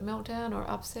used. Was it meltdown or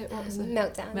upset? What was it?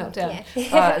 Meltdown.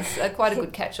 Yeah. It's quite a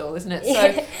good catch-all, isn't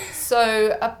it?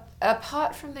 So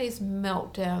apart from these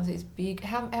meltdowns, these big,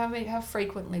 how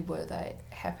frequently were they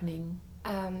happening?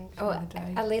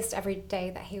 At least every day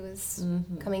that he was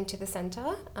coming to the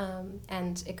centre,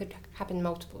 and it could happen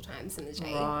multiple times in the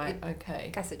day. Right, okay. I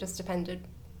guess it just depended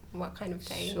what kind of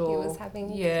day he was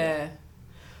having. Yeah.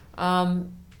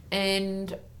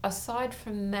 And aside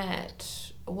from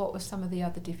that, what were some of the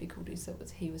other difficulties that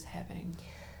he was having?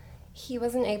 He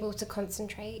wasn't able to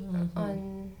concentrate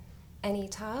on any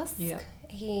task. Yeah.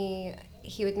 He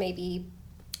would maybe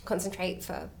concentrate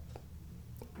for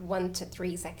 1 to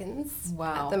 3 seconds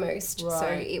at the most. Right.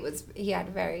 So he had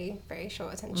a very, very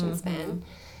short attention span.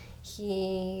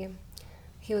 He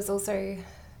was also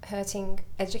hurting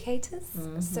educators,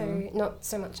 so not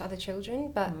so much other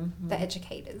children, but the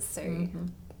educators. So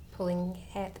pulling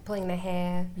their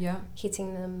hair,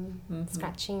 hitting them,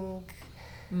 scratching,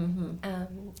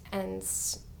 and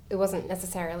it wasn't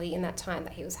necessarily in that time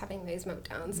that he was having those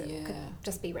meltdowns. It could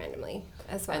just be randomly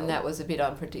as well. And that was a bit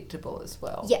unpredictable as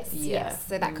well. Yes.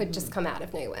 So that could just come out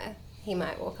of nowhere. He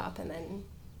might walk up and then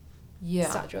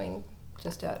start doing...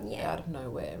 Just out of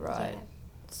nowhere, right. Yeah.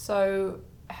 So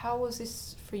how was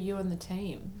this for you and the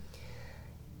team?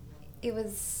 It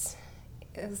was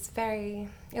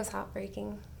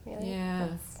heartbreaking, really. Yeah.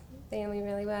 That's the only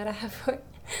really word I have for it.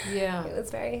 Yeah.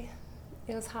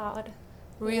 It was hard.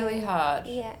 Really hard.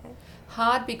 Yeah.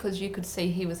 Hard because you could see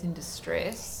he was in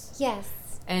distress. Yes.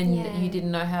 And Yeah. you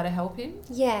didn't know how to help him?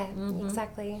 Yeah, Mhm.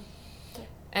 exactly.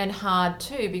 And hard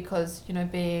too, because, you know,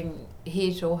 being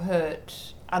hit or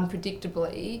hurt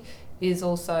unpredictably is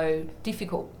also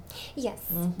difficult. Yes,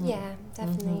 Mhm. yeah,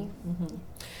 definitely.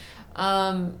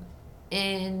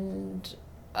 And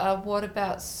what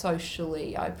about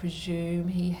socially? I presume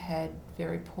he had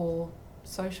very poor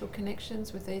social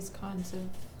connections with these kinds of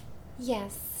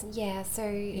Yes, yeah. So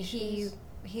issues?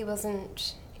 he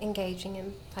wasn't engaging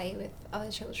in play with other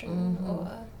children, Mhm.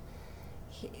 or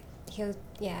he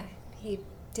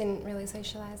didn't really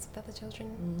socialise with other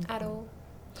children at Mhm. all.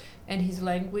 And his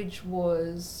language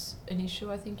was an issue,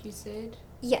 I think you said?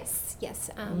 Yes.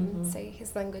 Mhm. So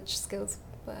his language skills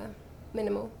were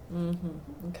minimal.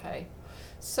 Okay.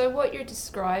 So what you're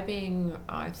describing,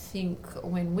 I think,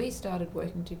 when we started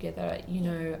working together, you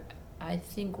know, I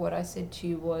think what I said to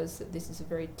you was that this is a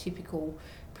very typical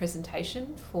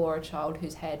presentation for a child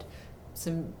who's had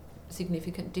some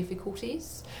significant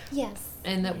difficulties, Yes.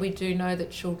 and that we do know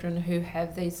that children who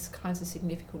have these kinds of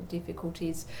significant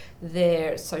difficulties,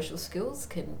 their social skills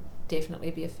can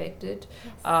definitely be affected.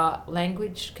 Yes.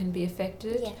 Language can be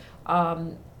affected. Yeah.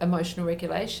 Emotional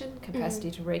regulation, capacity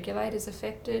to regulate is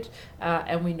affected,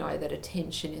 and we know that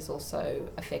attention is also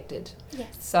affected.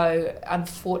 Yes. So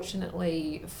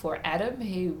unfortunately for Adam,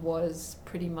 he was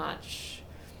pretty much,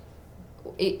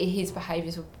 his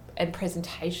behaviours and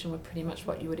presentation were pretty much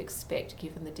what you would expect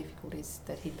given the difficulties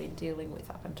that he'd been dealing with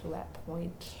up until that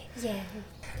point. Yeah.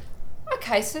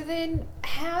 Okay, so then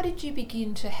how did you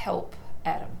begin to help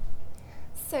Adam?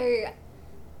 So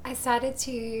I started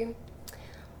to,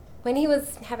 when he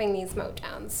was having these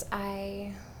meltdowns,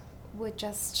 I'd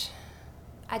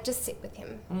just sit with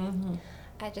him. Mm-hmm.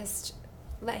 I just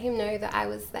let him know that I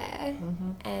was there,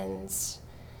 Mm-hmm.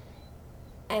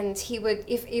 and he would,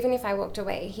 even if I walked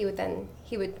away, he would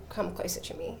come closer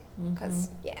to me, because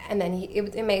and then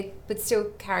it would still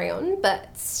carry on,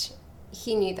 but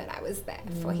he knew that I was there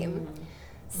for him.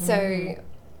 So,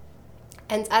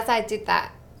 and as I did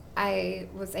that, I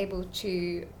was able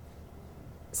to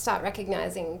start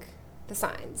recognizing the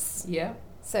signs. Yeah.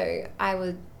 So I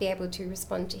would be able to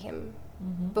respond to him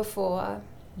before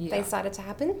they started to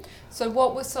happen. So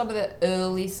what were some of the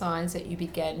early signs that you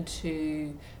began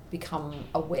to become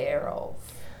aware of?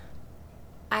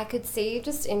 I could see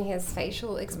just in his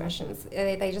facial expressions,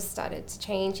 they just started to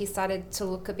change. He started to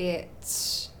look a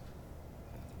bit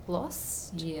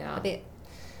lost. Yeah. A bit,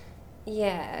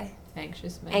 yeah.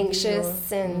 Anxious maybe?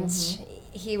 Anxious, and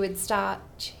he would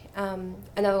start,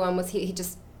 another one was he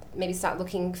just maybe start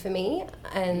looking for me,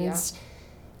 and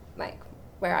like,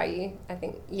 where are you? I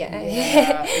think,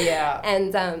 Yeah.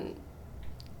 And,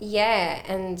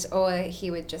 or he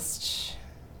would just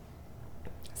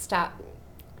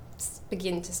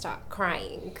begin to start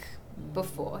crying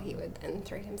before he would then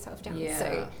throw himself down. Yeah.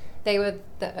 So they were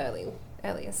the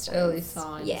earliest signs. Early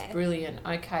signs. Yeah. Brilliant.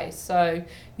 Okay, so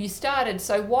you started,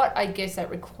 so what I guess that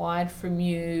required from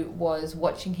you was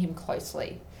watching him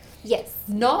closely. Yes.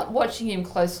 Not watching him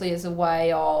closely as a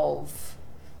way of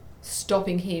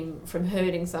stopping him from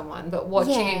hurting someone, but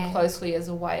watching him closely as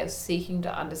a way of seeking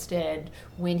to understand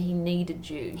when he needed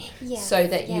you, so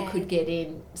that you could get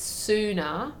in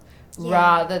sooner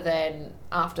rather than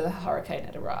after the hurricane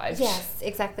had arrived. Yes,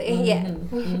 exactly.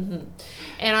 And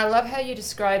I love how you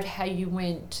described how you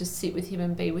went to sit with him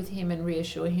and be with him and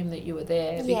reassure him that you were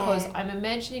there, because I'm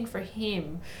imagining for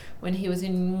him, when he was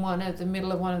in the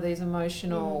middle of one of these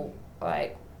emotional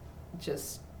like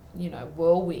just, you know,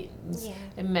 whirlwinds,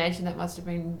 imagine that must have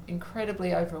been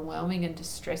incredibly overwhelming and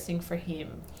distressing for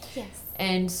him. Yes.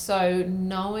 And so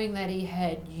knowing that he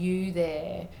had you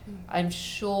there, I'm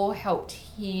sure helped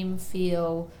him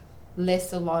feel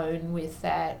less alone with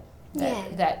that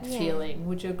feeling.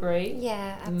 Would you agree?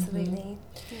 Yeah, absolutely.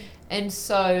 And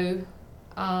so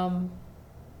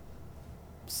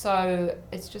so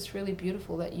it's just really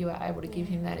beautiful that you were able to give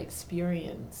him that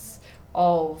experience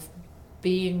of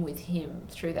being with him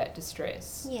through that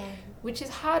distress. Yeah. Which is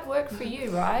hard work for you,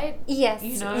 right? Yes.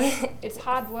 You know, it's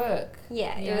hard work.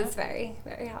 Yeah, it was very,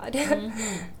 very hard.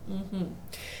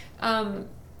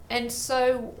 And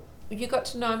so you got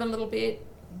to know him a little bit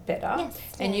better,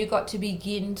 and you got to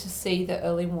begin to see the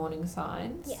early warning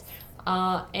signs. Yes.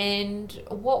 And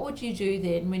what would you do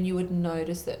then when you would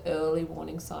notice the early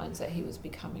warning signs that he was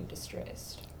becoming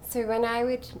distressed? So when I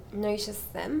would notice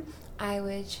them,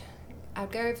 I'd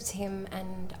go over to him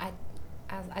and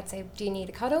I'd say, "Do you need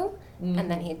a cuddle?"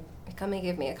 And then he'd come and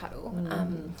give me a cuddle.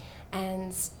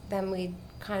 And then we'd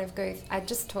kind of I'd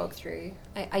just talk through,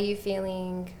 are you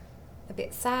feeling a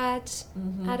bit sad,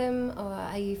 Adam? Or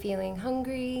are you feeling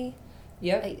hungry?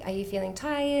 Yep. Are you feeling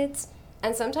tired?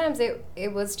 And sometimes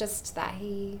it was just that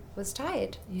he was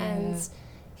tired, and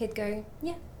he'd go,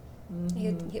 yeah.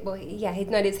 He'd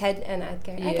nod his head, and I'd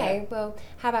go, okay, well,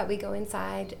 how about we go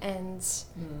inside and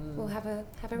we'll have a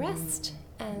rest,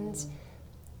 and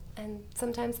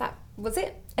sometimes that was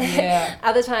it. Yeah.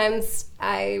 Other times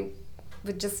I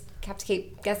would just have to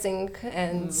keep guessing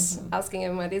and asking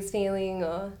him what he's feeling,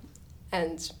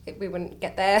 and we wouldn't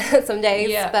get there some days.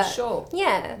 Yeah, but sure.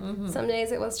 Yeah, some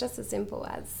days it was just as simple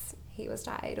as he was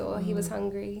tired or he was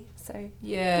hungry. So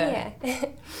yeah.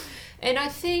 And I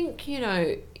think, you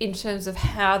know, in terms of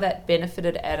how that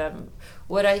benefited Adam,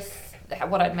 what I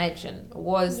imagine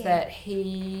was that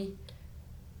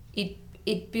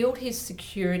it built his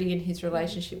security in his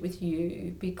relationship with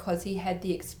you, because he had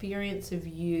the experience of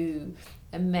you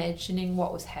imagining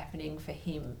what was happening for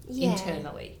him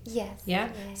internally. Yes. Yeah?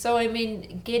 So, I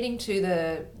mean, getting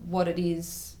to what it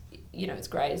is, you know, it's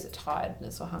great, is it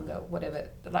tiredness or hunger, whatever,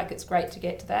 like, it's great to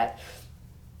get to that.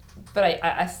 But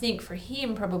I think for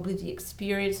him, probably the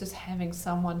experience of having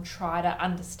someone try to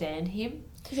understand him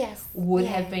would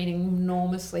have been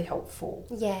enormously helpful.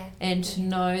 Yeah. And to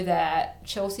know that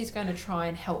Chelsea's going to try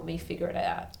and help me figure it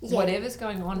out. Yeah. Whatever's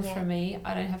going on for me,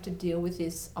 I don't have to deal with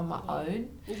this on my own.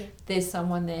 Yeah. There's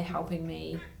someone there helping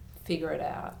me figure it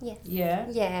out. Yes. Yeah?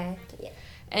 Yeah. Yeah.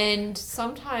 And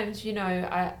sometimes,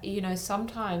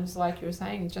 sometimes, like you were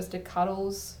saying, just a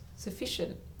cuddle's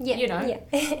sufficient. Yeah. You know?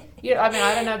 Yeah. I mean,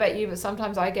 I don't know about you, but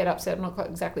sometimes I get upset. I'm not quite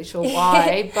exactly sure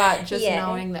why, but just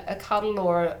knowing that a cuddle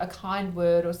or a kind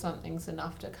word or something's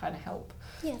enough to kind of help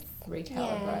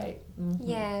recalibrate.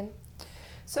 Yeah.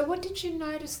 So what did you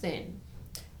notice then?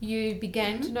 You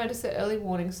began to notice the early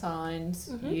warning signs.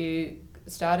 You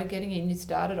started getting in. You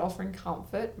started offering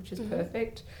comfort, which is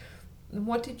perfect. And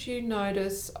what did you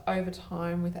notice over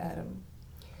time with Adam?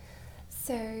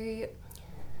 So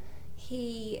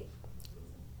he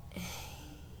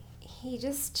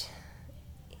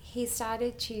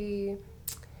started to,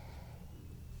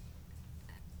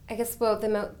 I guess, well,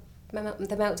 the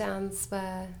meltdowns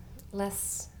were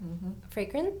less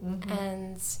frequent,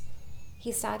 and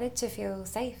he started to feel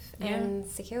safe and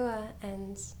secure,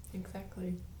 and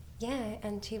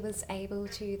and he was able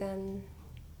to then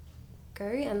go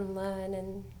and learn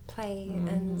and play,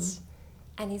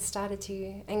 and he started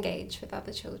to engage with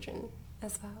other children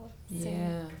as well.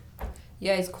 So.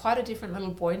 Yeah, he's quite a different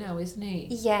little boy now, isn't he?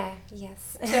 Yeah,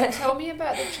 yes. So tell me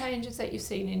about the changes that you've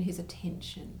seen in his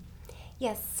attention.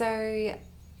 Yes, so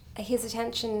his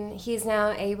attention, he's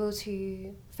now able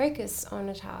to focus on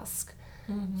a task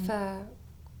for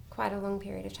quite a long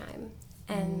period of time.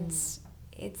 And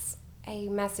it's a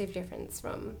massive difference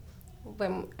from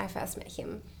when I first met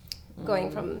him, going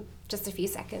from just a few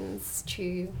seconds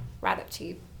to right up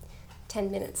to 10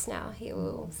 minutes now.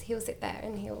 He'll sit there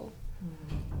and he'll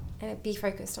be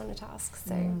focused on a task.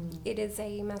 So it is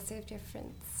a massive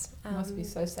difference. It must be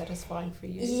so satisfying for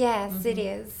you. Yes, it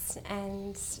is.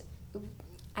 And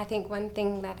I think one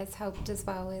thing that has helped as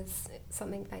well is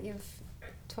something that you've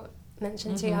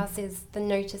mentioned to us is the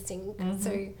noticing.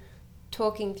 So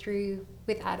talking through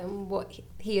with Adam what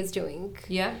he is doing.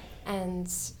 Yeah.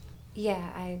 And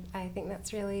I think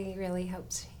that's really, really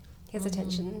helped his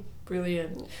attention.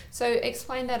 Brilliant. So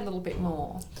explain that a little bit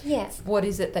more. Yes. What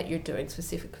is it that you're doing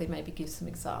specifically? Maybe give some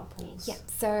examples. Yeah.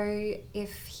 So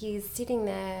if he's sitting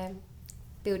there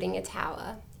building a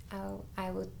tower,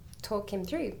 I will talk him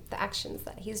through the actions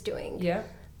that he's doing. Yeah.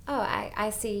 Oh, I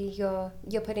see you're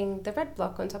putting the red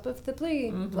block on top of the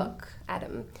blue block,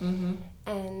 Adam.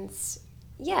 And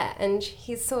and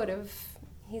he's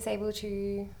able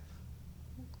to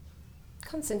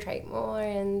concentrate more,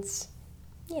 and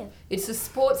it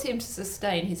supports him to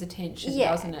sustain his attention,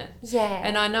 doesn't it? Yeah.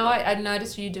 And I know I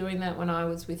noticed you doing that when I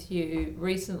was with you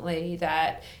recently,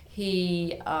 that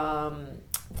he I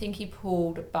think he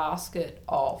pulled a basket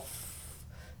off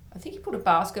a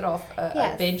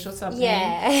bench or something.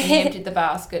 Yeah. And he emptied the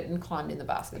basket and climbed in the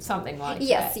basket, something like that.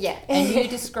 Yes, yeah. And you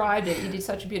described it. You did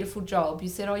such a beautiful job. You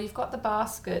said, "Oh, you've got the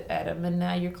basket, Adam, and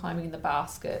now you're climbing in the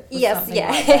basket." Something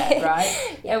like that,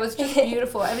 right? It was just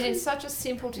beautiful. I mean, it's such a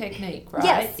simple technique, right?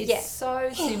 Yes, it's so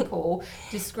simple,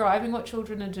 describing what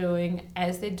children are doing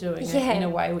as they're doing it in a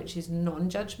way which is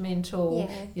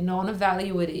non-judgmental,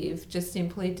 non-evaluative, just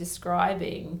simply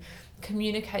describing,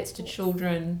 communicates to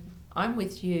children, I'm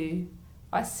with you,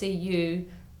 I see you,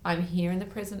 I'm here in the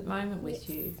present moment with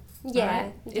you. Yeah.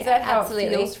 Right? Is that how it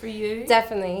feels for you?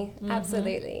 Definitely,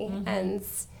 absolutely. And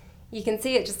you can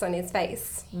see it just on his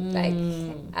face. Like,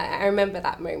 I remember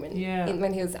that moment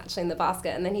when he was actually in the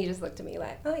basket, and then he just looked at me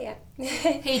like, oh, yeah.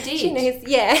 He did. She knows,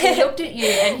 yeah. He looked at you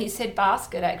and he said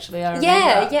basket, actually, I remember.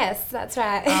 Yeah, yes, that's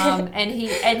right.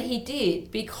 And he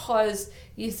did, because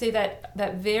you see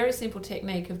that very simple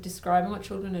technique of describing what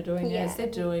children are doing as they're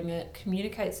doing it,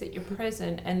 communicates that you're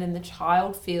present, and then the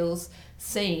child feels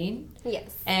seen.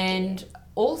 Yes. And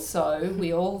also,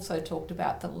 we also talked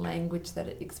about the language that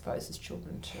it exposes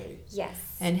children to. Yes.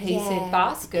 And he said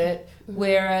basket,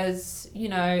 whereas, you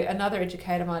know, another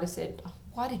educator might have said, oh,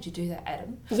 why did you do that,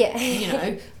 Adam? Yeah. You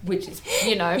know, which is,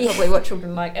 you know, probably what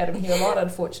children like Adam hear a lot,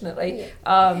 unfortunately.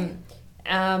 Yeah.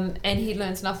 And he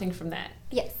learns nothing from that.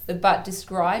 Yes. But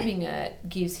describing it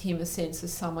gives him a sense of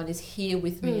someone is here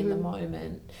with me in the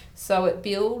moment. So it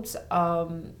builds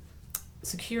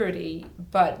security,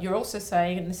 but you're also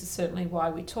saying, and this is certainly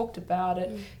why we talked about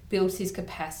it, builds his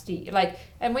capacity. Like,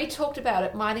 and we talked about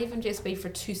it might even just be for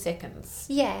 2 seconds.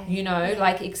 Yeah. You know,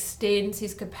 like extends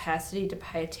his capacity to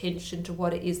pay attention to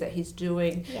what it is that he's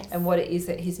doing and what it is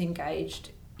that he's engaged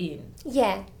in.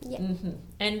 Yeah. Yeah.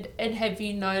 And have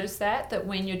you noticed that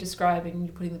when you're describing,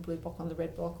 you're putting the blue block on the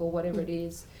red block or whatever it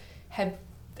is,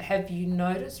 have you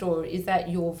noticed, or is that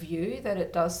your view, that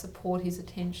it does support his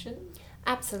attention?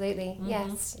 Absolutely.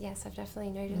 Yes, I've definitely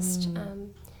noticed.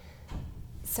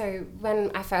 So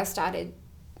when I first started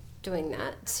doing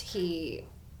that,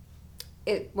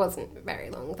 it wasn't very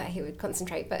long that he would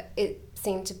concentrate, but it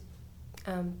seemed to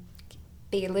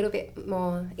be a little bit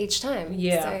more each time.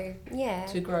 Yeah. So, yeah.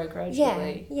 To grow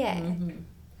gradually. Yeah.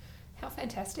 How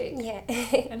fantastic. Yeah.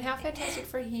 And how fantastic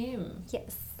for him.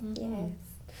 Yes. Yes.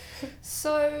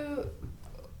 So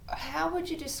how would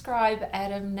you describe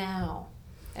Adam now?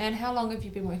 And how long have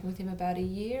you been working with him? About a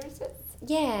year, is it?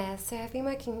 Yeah, so I've been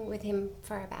working with him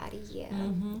for about a year.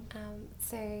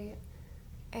 So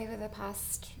over the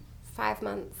past 5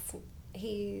 months,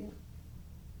 he's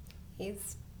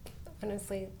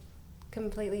honestly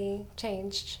completely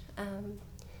changed.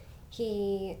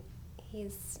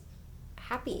 He's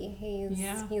happy.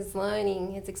 He's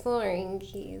learning. He's exploring.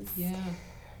 He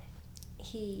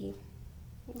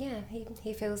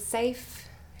feels safe.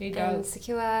 He does. And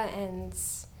secure, and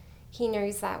he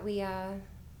knows that we are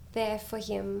there for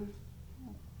him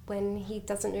when he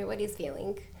doesn't know what he's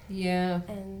feeling. Yeah.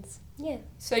 And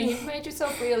so you've made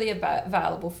yourself really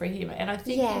available for him, and I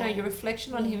think you know, your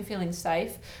reflection on him feeling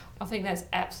safe, I think that's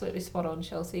absolutely spot on,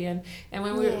 Chelsea. And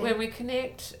when we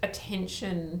connect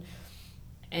attention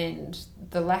and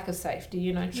the lack of safety,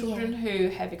 you know, children who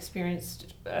have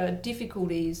experienced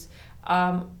difficulties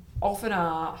often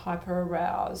are hyper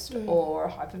aroused or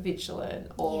hyper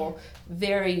vigilant or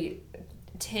very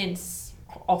tense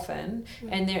often,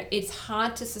 and it's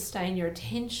hard to sustain your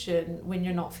attention when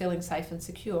you're not feeling safe and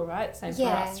secure, right? Same for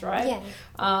us, right?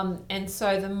 And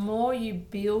so the more you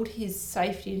build his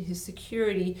safety and his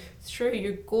security through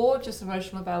your gorgeous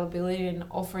emotional availability and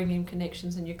offering him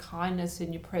connections and your kindness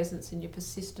and your presence and your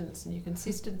persistence and your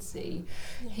consistency,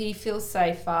 he feels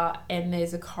safer, and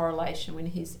there's a correlation with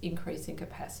his increasing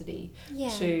capacity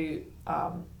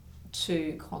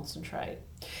to concentrate.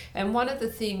 And one of the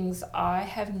things I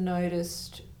have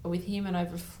noticed with him, and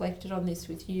I've reflected on this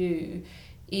with you,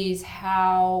 is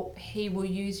how he will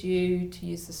use you, to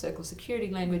use the circle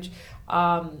security language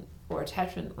or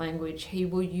attachment language, he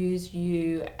will use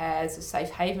you as a safe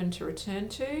haven to return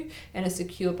to and a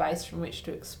secure base from which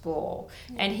to explore.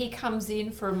 And he comes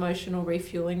in for emotional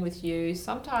refueling with you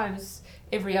sometimes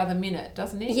every other minute,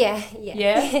 doesn't he?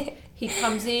 Yeah? He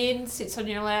comes in, sits on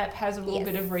your lap, has a little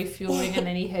bit of refueling, and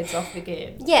then he heads off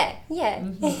again.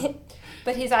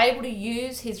 But he's able to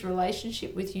use his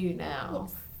relationship with you now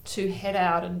to head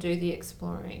out and do the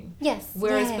exploring.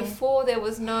 Whereas before there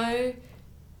was no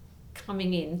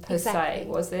coming in per se,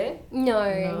 was there? No.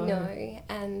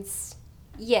 And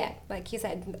like you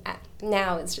said,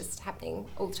 now it's just happening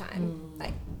all the time.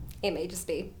 Like, it may just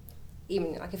be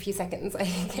even like a few seconds.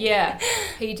 He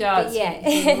does.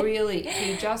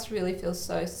 He just really feels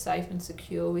so safe and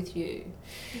secure with you.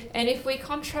 And if we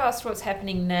contrast what's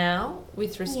happening now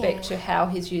with respect to how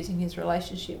he's using his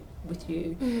relationship with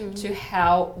you to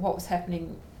what was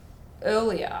happening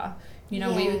earlier, you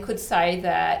know, we could say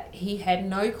that he had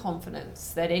no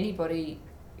confidence that anybody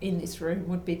in this room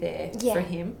would be there for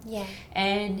him.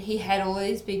 And he had all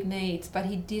these big needs, but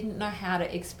he didn't know how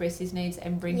to express his needs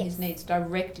and bring his needs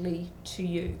directly to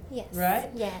you. Right?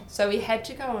 So he had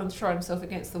to go and throw himself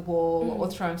against the wall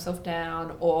or throw himself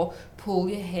down or pull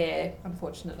your hair,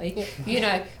 unfortunately. You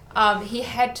know, he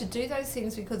had to do those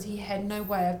things because he had no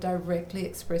way of directly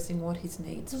expressing what his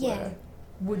needs were.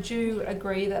 would you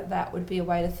agree that that would be a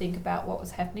way to think about what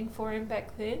was happening for him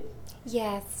back then?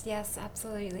 Yes,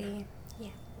 absolutely. Yeah.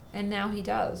 And now he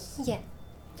does? Yeah.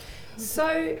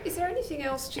 So is there anything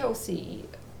else, Chelsea,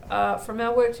 from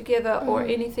our work together or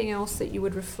anything else that you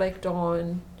would reflect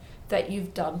on that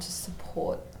you've done to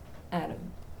support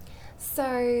Adam?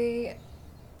 So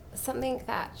something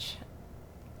that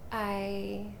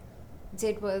I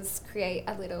did was create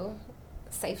a little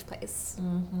safe place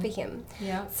for him.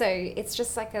 Yeah. So it's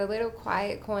just like a little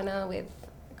quiet corner with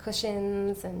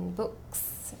cushions and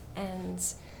books, and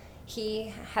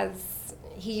he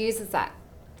uses that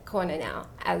corner now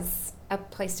as a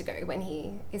place to go when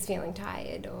he is feeling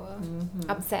tired or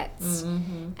upset.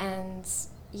 And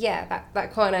yeah,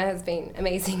 that corner has been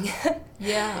amazing.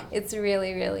 Yeah. It's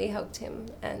really, really helped him.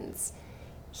 And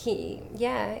he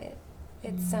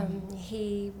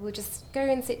will just go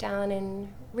and sit down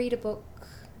and read a book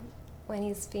when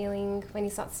he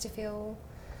starts to feel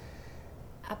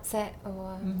upset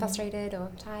or frustrated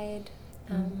or tired.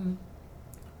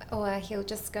 Or he'll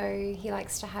just go, he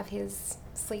likes to have his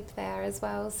sleep there as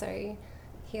well, so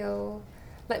he'll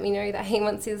let me know that he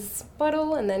wants his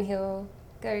bottle, and then he'll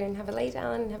go and have a lay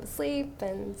down and have a sleep.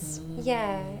 And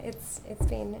yeah, it's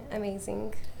been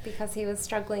amazing because he was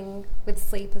struggling with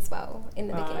sleep as well in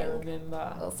the beginning. I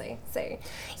remember. Also, So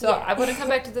yeah. I want to come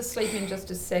back to the sleep in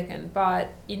just a second, but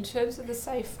in terms of the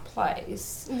safe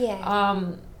place,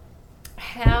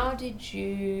 how did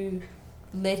you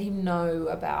let him know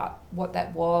about what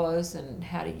that was and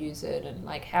how to use it, and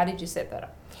like how did you set that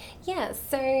up? Yeah,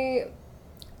 so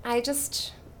I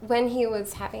just, when he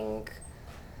was having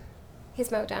his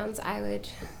meltdowns, I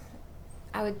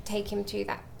would take him to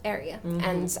that area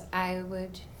and I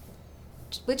would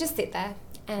just sit there,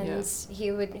 and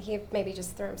he'd maybe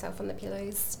just throw himself on the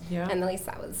pillows, and at least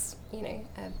that was,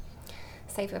 a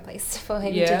safer place for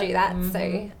him to do that.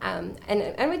 So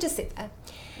and we'd just sit there,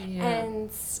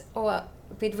 or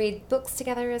we'd read books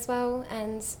together as well,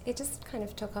 and it just kind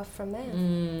of took off from there.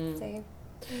 So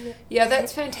yeah,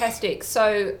 that's fantastic.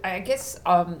 So I guess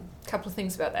a couple of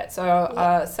things about that.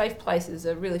 So safe place is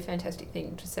a really fantastic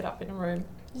thing to set up in a room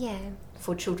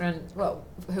for children,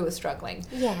 who are struggling.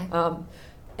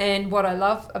 And what I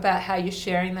love about how you're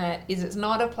sharing that is it's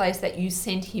not a place that you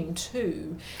sent him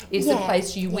to, it's a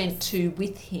place you went to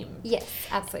with him. Yes,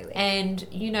 absolutely. And,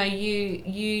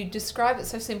 you describe it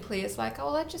so simply as like,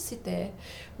 I just sit there.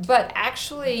 But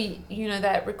actually,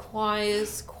 that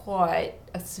requires quite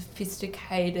a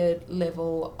sophisticated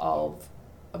level of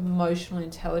emotional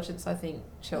intelligence, I think,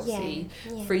 Chelsea,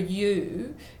 for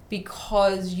you,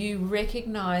 because you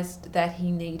recognised that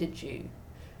he needed you.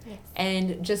 Yes.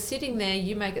 And just sitting there,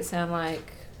 you make it sound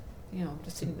like, I'm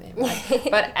just sitting there. Right?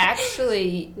 But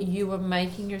actually, you were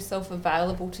making yourself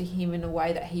available to him in a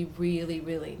way that he really,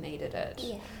 really needed it.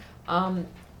 Yeah.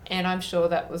 And I'm sure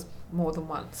that was more than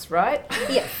once, right?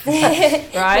 Yes.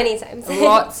 Right? Many times.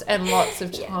 Lots and lots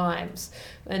of times.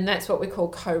 And that's what we call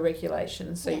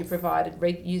co-regulation. So you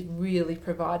really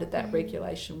provided that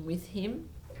regulation with him.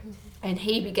 And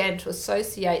he began to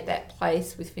associate that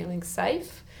place with feeling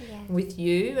safe with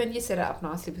you, and you set it up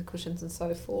nicely with cushions and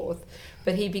so forth.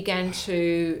 But he began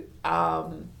to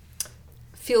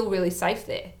feel really safe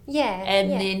there.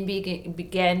 Then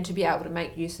began to be able to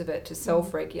make use of it to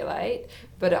self-regulate,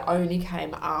 but it only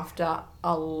came after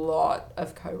a lot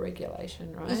of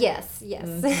co-regulation, right? Yes.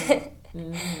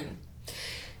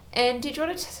 And did you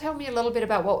want to tell me a little bit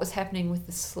about what was happening with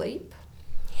the sleep?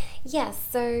 Yes,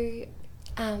 so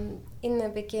in the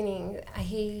beginning,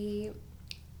 he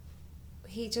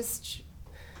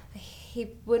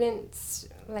wouldn't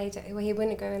lay down. Well, he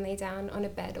wouldn't go and lay down on a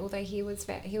bed, although he was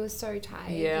so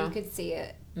tired. You could see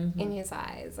it in his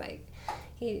eyes. Like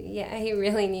he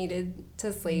really needed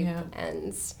to sleep,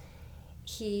 and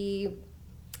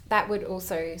that would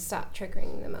also start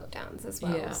triggering the meltdowns as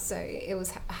well. So it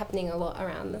was happening a lot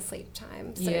around the sleep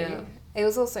time. So it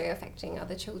was also affecting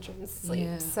other children's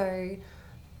sleep. So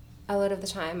a lot of the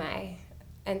time I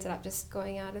ended up just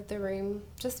going out of the room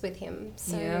just with him.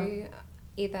 So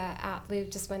either we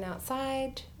just went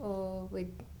outside, or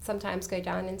we'd sometimes go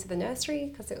down into the nursery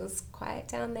because it was quiet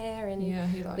down there, and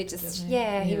we just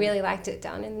he really liked it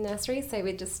down in the nursery, so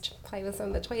we'd just play with some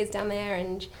of the toys down there,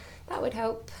 and that would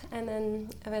help. And then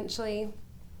eventually,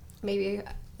 maybe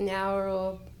an hour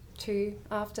or two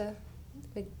after,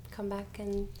 we'd come back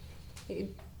and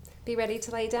he'd be ready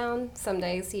to lay down. Some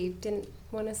days he didn't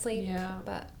want to sleep,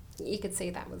 but you could see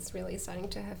that was really starting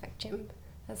to affect him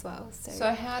as well.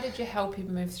 So how did you help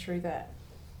him move through that?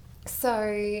 So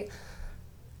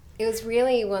it was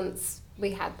really once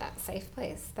we had that safe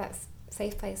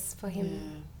place for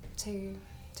him to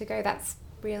go. That's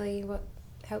really what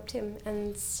helped him,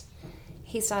 and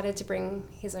he started to bring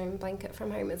his own blanket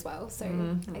from home as well. So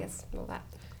I guess all that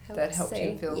helped. That helped so,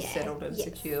 him feel settled and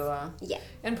secure. Yeah.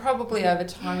 And probably over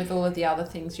time, with all of the other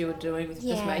things you were doing, with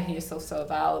just making yourself so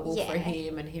available for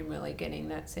him, and him really getting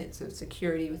that sense of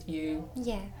security with you,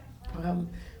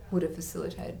 would have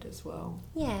facilitated as well.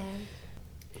 Yeah.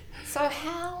 So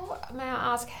may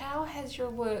I ask, how has your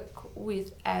work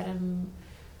with Adam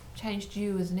changed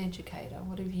you as an educator?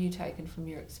 What have you taken from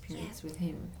your experience with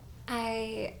him?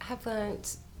 I have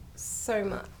learnt so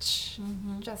much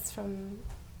just from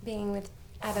being with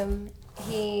Adam.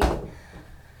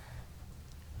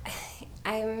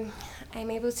 I'm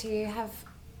able to have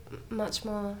much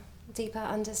more deeper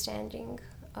understanding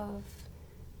of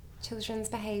children's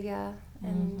behaviour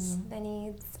and their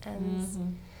needs,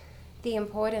 and the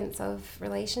importance of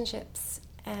relationships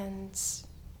and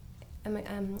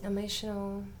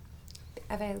emotional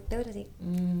availability.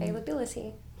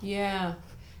 Yeah.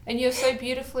 And you're so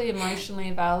beautifully emotionally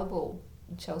available,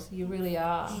 Chelsea. You really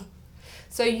are.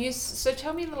 So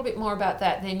tell me a little bit more about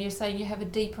that. Then you're saying you have a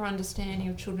deeper understanding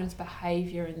of children's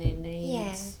behaviour and their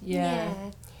needs. Yeah.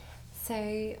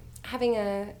 So having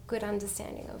a good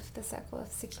understanding of the circle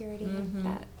of security,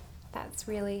 that's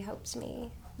really helped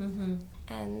me.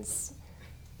 And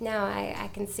now I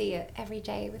can see it every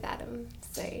day with Adam.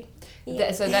 So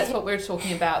that's what we're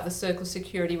talking about, the circle of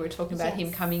security. We're talking about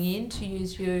him coming in to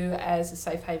use you as a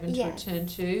safe haven to return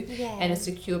to, and a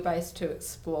secure base to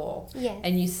explore.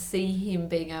 And you see him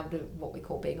being able to, what we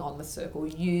call being on the circle,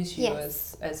 use you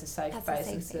as a safe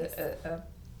base, a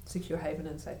secure haven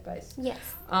and safe base. Yes.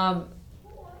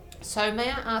 So may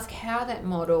I ask how that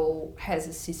model has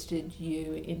assisted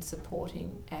you in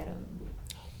supporting Adam?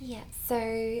 Yeah,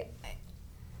 so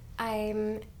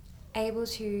I'm able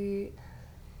to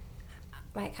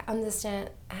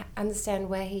understand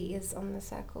where he is on the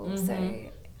circle. So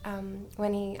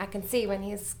I can see when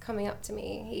he's coming up to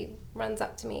me, he runs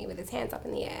up to me with his hands up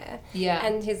in the air. Yeah.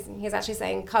 And he's actually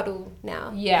saying cuddle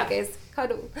now. Yeah. He goes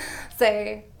cuddle.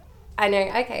 So I know,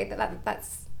 okay,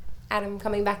 that's Adam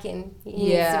coming back in. He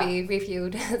needs to be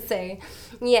refueled.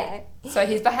 So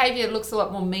his behaviour looks a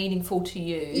lot more meaningful to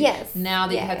you. Yes. Now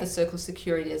that you have the circle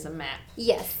security as a map.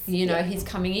 Yes. You know, he's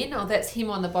coming in. Oh, that's him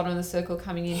on the bottom of the circle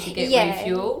coming in to get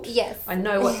refueled. Yes. I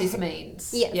know what this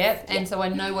means. Yes. Yep. And so I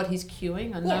know what he's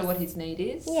cueing. I know what his need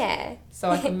is. Yeah. So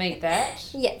I can meet that.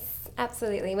 Yes,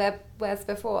 absolutely. Whereas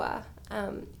before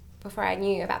I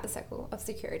knew about the circle of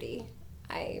security,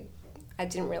 I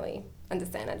didn't really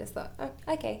understand. I just thought, oh,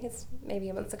 okay, maybe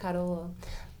he wants to cuddle,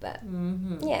 but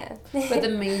But the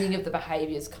meaning of the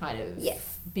behaviour is kind of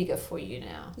bigger for you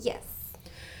now. Yes.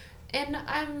 And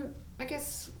I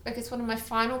guess one of my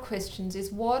final questions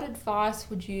is, what advice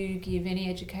would you give any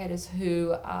educators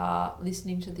who are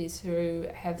listening to this, who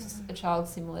have a child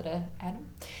similar to Adam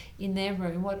in their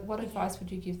room? What advice would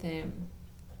you give them?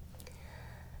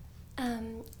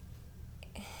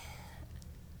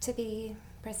 To be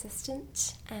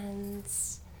persistent and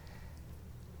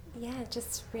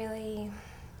just really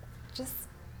just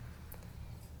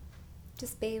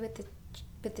be with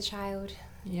the child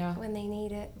when they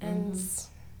need it, and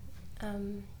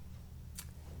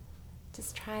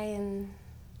just try and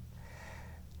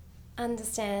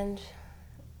understand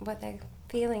what they're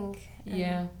feeling.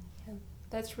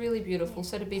 That's really beautiful.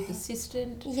 So to be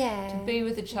persistent, to be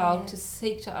with the child, to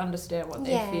seek to understand what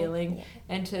they're feeling,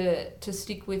 and to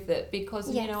stick with it.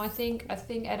 Because you know, I think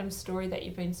Adam's story that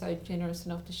you've been so generous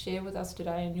enough to share with us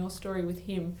today, and your story with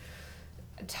him,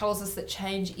 tells us that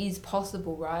change is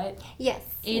possible, right? Yes.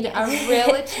 In a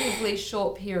relatively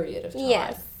short period of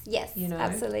time. Yes, you know,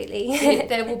 absolutely.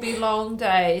 There will be long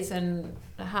days and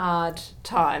hard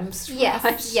times,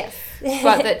 right? Yes.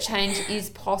 But that change is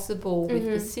possible with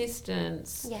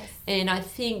persistence. Yes. And I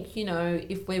think, you know,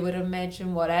 if we would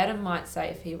imagine what Adam might say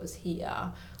if he was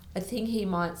here, I think he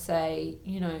might say,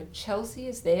 you know, Chelsea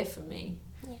is there for me.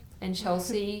 Yeah. And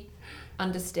Chelsea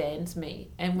understands me.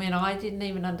 And when I didn't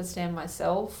even understand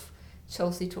myself,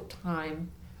 Chelsea took time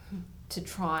to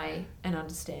try and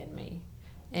understand me.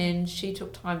 And she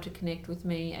took time to connect with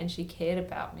me, and she cared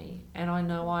about me. And I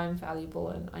know I'm valuable,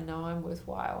 and I know I'm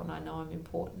worthwhile, and I know I'm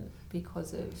important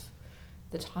because of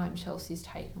the time Chelsea's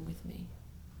taken with me.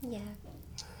 Yeah.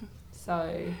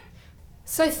 So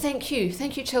thank you,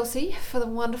 Chelsea, for the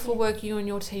wonderful work you and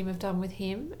your team have done with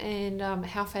him, and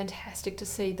how fantastic to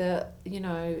see the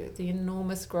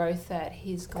enormous growth that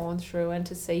he's gone through, and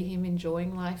to see him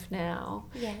enjoying life now,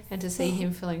 and to see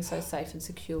him feeling so safe and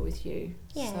secure with you.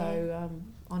 So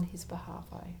on his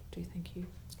behalf, I do thank you.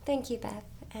 Thank you, Beth,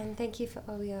 and thank you for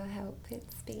all your help.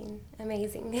 It's been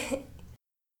amazing.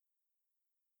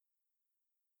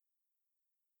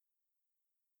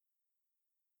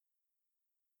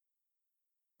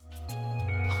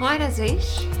 Hi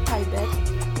Nazish. Hi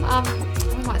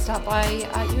Beth. We might start by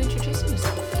you introducing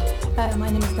yourself. My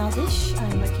name is Nazish.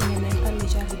 I'm working as an early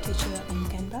childhood teacher in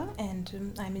Canberra,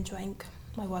 and I'm enjoying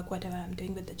my work, whatever I'm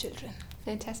doing with the children.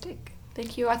 Fantastic.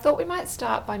 Thank you. I thought we might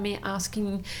start by me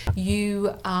asking you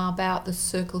about the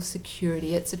Circle of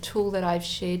Security. It's a tool that I've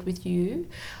shared with you,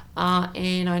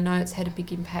 and I know it's had a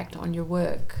big impact on your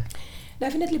work.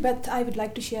 Definitely, but I would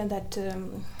like to share that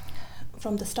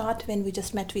from the start when we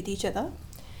just met with each other,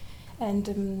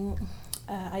 and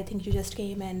I think you just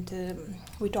came and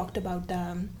we talked about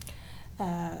the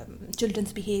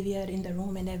children's behavior in the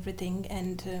room and everything,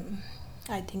 and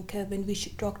I think when we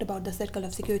talked about the Circle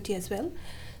of Security as well.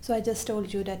 So I just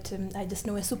told you that I just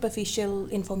know a superficial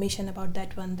information about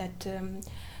that one,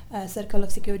 that Circle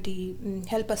of Security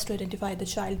help us to identify the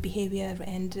child behavior,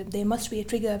 and there must be a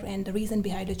trigger and the reason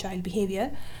behind the child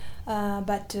behavior.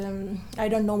 But I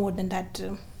don't know more than that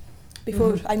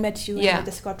before I met you, and I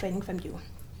just got training from you.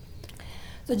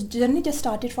 So the journey just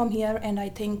started from here, and I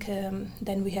think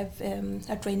then we have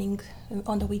a training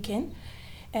on the weekend.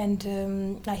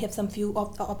 And I have some few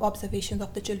observations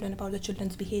of the children about the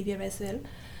children's behavior as well.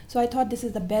 So I thought this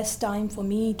is the best time for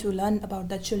me to learn about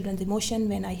the children's emotion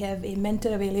when I have a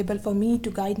mentor available for me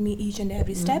to guide me each and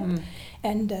every step.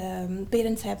 And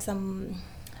parents have some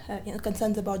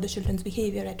concerns about the children's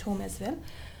behavior at home as well.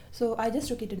 So I just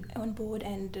took it on board,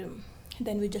 and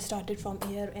then we just started from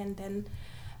here. And then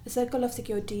the Circle of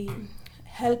Security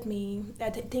helped me. I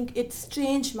think it's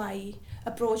changed my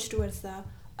approach towards the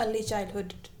early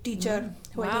childhood teacher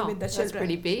working with the children. That's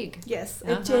pretty big. Yes,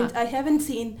 it changed. I haven't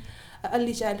seen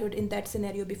early childhood in that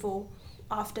scenario before,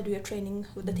 after your training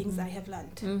with the things I have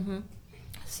learned.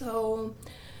 So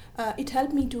it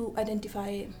helped me to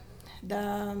identify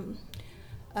the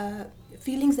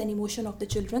feelings and emotion of the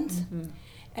children's.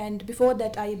 And before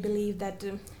that, I believe that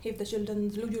if the children,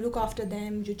 you look after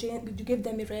them, you give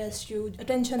them a rest, you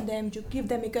attention them, you give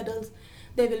them a cuddles,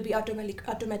 they will be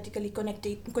automatically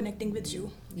connecting with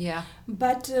you. Yeah.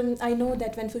 But I know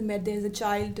that when we met, there's a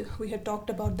child, we had talked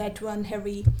about that one,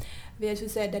 Harry, where she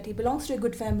said that he belongs to a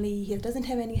good family, he doesn't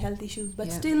have any health issues,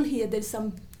 but still here there's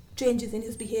some changes in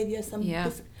his behavior, some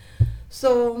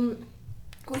So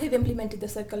we have implemented the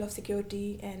Circle of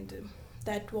Security, and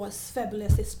that was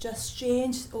fabulous. It's just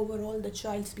changed overall the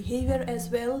child's behavior as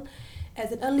well.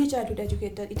 As an early childhood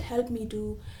educator, it helped me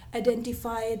to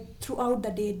identify throughout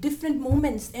the day different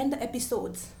moments and the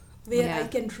episodes where I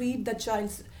can read the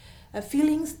child's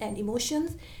feelings and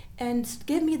emotions, and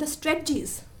gave me the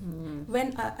strategies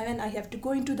when I have to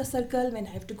go into the circle, when I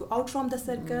have to go out from the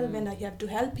circle, when I have to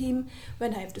help him,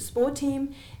 when I have to support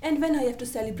him, and when I have to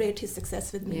celebrate his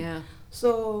success with me. Yeah.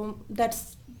 So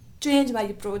that's changed my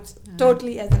approach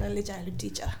totally as an early childhood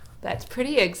teacher. That's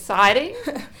pretty exciting.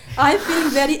 I feel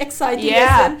very excited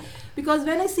as well, because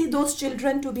when I see those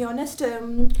children, to be honest,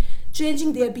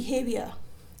 changing their behavior.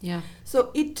 Yeah.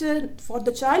 So it for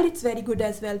the child, it's very good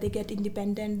as well. They get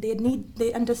independent.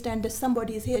 They understand that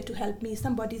somebody is here to help me.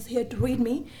 Somebody is here to read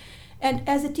me. And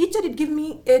as a teacher, it gives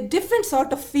me a different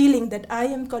sort of feeling that I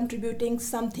am contributing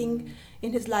something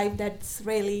in his life that's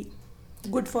really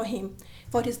good for him,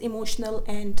 for his emotional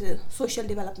and social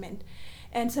development.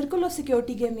 And Circle of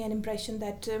Security gave me an impression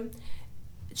that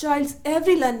child's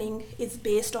every learning is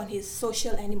based on his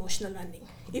social and emotional learning.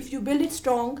 If you build it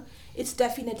strong, it's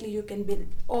definitely you can build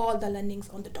all the learnings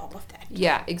on the top of that.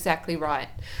 Yeah, exactly right.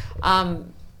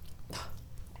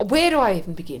 Where do I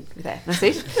even begin with that?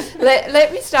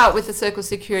 Let me start with the Circle of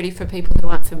Security for people who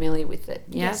aren't familiar with it.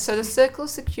 Yeah. Yes. So the Circle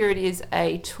of Security is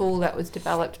a tool that was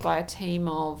developed by a team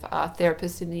of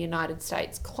therapists in the United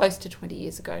States close to 20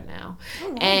 years ago now,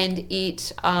 and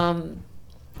it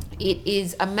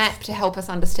is a map to help us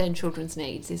understand children's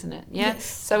needs, isn't it? Yeah. Yes.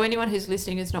 So anyone who's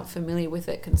listening who's not familiar with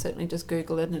it can certainly just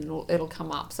Google it and it'll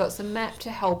come up. So it's a map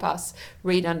to help us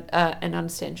read and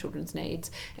understand children's needs.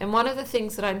 And one of the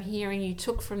things that I'm hearing you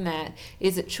took from that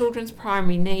is that children's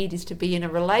primary need is to be in a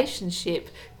relationship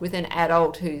with an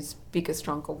adult who's bigger,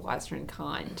 stronger, wiser and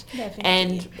kind. Definitely.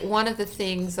 And one of the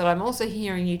things that I'm also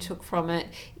hearing you took from it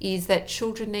is that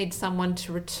children need someone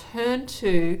to return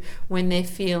to when they're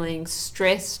feeling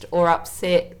stressed or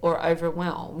upset or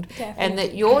overwhelmed. Definitely. And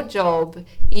that your job,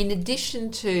 in addition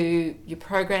to your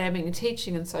programming and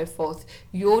teaching and so forth,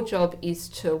 your job is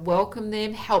to welcome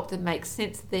them, help them make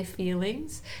sense of their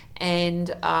feelings,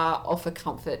 and offer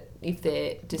comfort if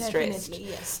they're distressed.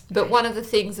 Definitely, yes. But one of the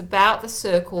things about the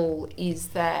circle is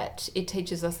that it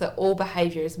teaches us that all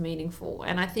behaviour is meaningful,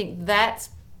 and I think that's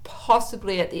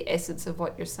possibly at the essence of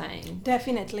what you're saying.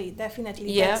 Definitely. Yeah.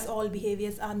 Yes, all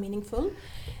behaviors are meaningful,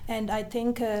 and I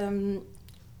think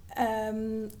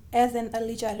as an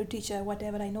early childhood teacher,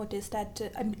 whatever I noticed that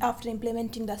after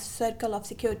implementing the circle of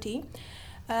security,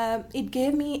 it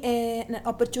gave me an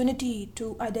opportunity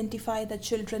to identify the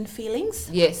children's feelings.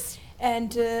 Yes.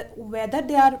 And whether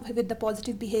they are with the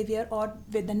positive behavior or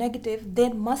with the negative,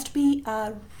 there must be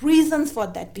reasons for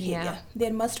that behavior. Yeah.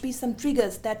 There must be some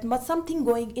triggers, that must something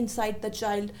going inside the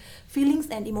child feelings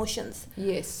and emotions.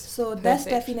 Yes. So that's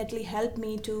definitely helped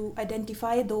me to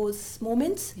identify those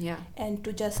moments, and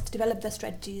to just develop the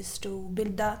strategies to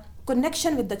build the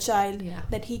connection with the child,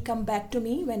 that he come back to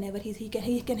me whenever he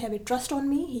can have a trust on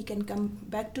me, he can come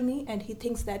back to me, and he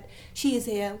thinks that she is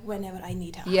here whenever I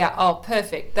need her. Yeah, oh,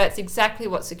 perfect. That's exactly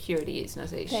what security is,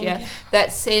 Nazish. Thank you.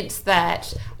 That sense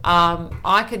that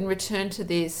I can return to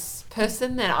this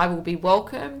person, that I will be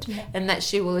welcomed, and that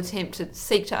she will attempt to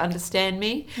seek to understand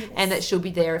me, and that she'll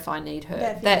be there if I need her.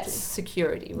 Definitely. That's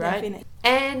security, right? Definitely.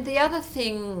 And the other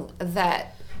thing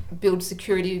that build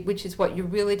security, which is what you're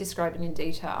really describing in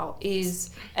detail, is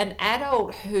an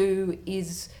adult who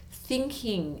is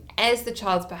thinking as the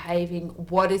child's behaving,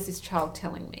 what is this child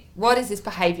telling me? What is this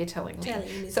behaviour telling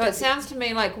me? So it sounds to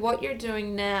me like what you're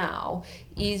doing now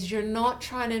is you're not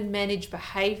trying to manage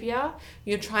behaviour,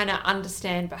 you're trying to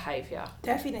understand behaviour.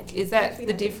 Definitely. Is that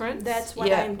the difference? That's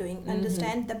what I'm doing.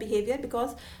 Understand the behavior,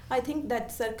 because I think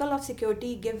that circle of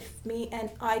security gives me an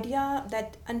idea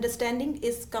that understanding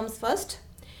comes first,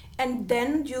 and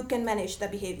then you can manage the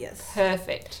behaviors.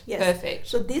 Perfect. Yes. Perfect.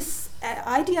 So this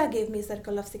idea gave me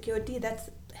circle of security that's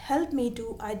helped me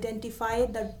to identify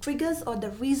the triggers or the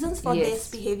reasons for this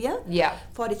behavior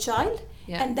for a child,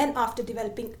 and then after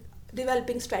developing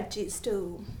strategies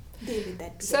to deal with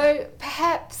that behavior.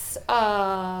 So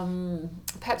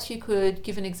perhaps you could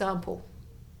give an example.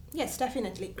 Yes,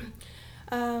 definitely.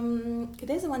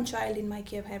 There's one child in my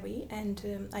care, Harry,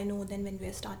 and I know then when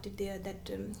we started there that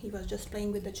he was just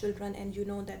playing with the children, and you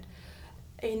know that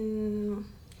in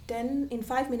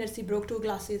 5 minutes he broke 2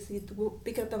 glasses. He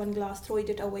picked up the one glass, throw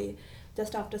it away.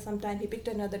 Just after some time he picked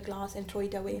another glass and throw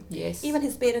it away. Yes. Even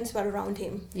his parents were around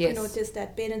him. Yes. You noticed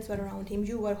that parents were around him.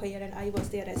 You were here and I was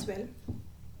there as well.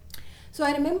 So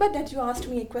I remember that you asked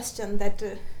me a question that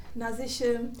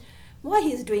Nazish, why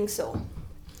he is doing so.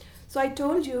 So I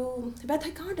told you, Beth,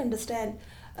 I can't understand.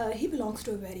 He belongs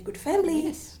to a very good family.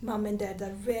 Yes. Mom and dad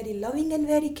are very loving and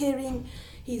very caring.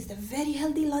 He's the very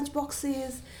healthy lunch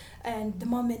boxes. And the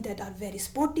mom and dad are very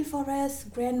sportive for us.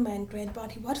 Grandma and grandpa,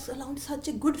 he works around such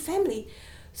a good family.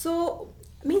 So,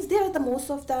 means there are the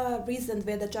most of the reasons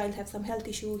where the child has some health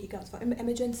issue. He comes from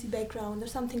emergency background or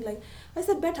something like. I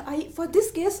said, but for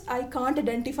this case, I can't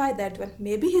identify that one.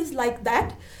 Maybe he's like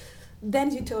that.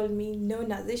 Then you told me, no,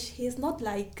 Nazish, he is not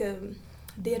like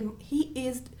he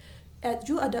is, as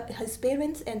his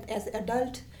parents and as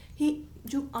adult,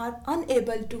 you are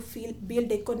unable to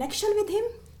build a connection with him,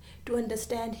 to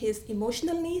understand his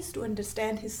emotional needs, to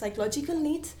understand his psychological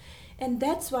needs. And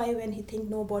that's why when he thinks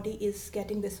nobody is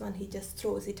getting this one, he just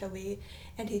throws it away,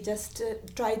 and he just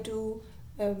try to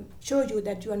show you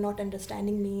that you are not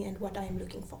understanding me and what I am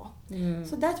looking for.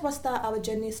 So that was our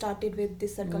journey started with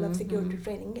this circle of security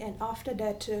training. And after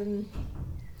that,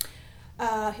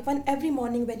 every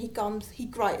morning when he comes, he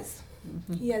cries.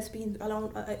 He has been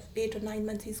around 8 or 9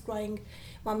 months, he's crying.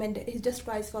 Mom and he just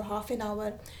cries for half an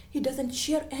hour. He doesn't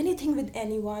share anything with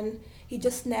anyone. He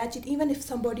just snatch it. Even if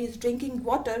somebody is drinking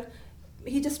water,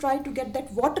 he just tries to get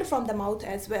that water from the mouth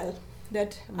as well.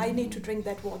 That I need to drink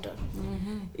that water.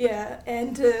 Yeah,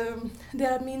 and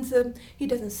there means he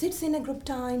doesn't sit in a group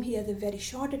time. He has a very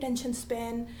short attention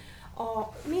span.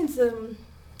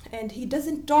 And he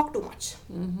doesn't talk too much.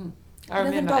 I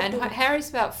remember. And Harry's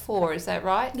about 4, is that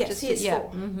right? Yes, he is 4.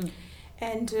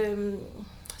 And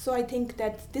so I think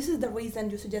that this is the reason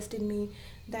you suggested me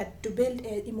that to build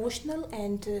an emotional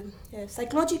and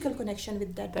psychological connection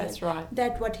with that. That's right.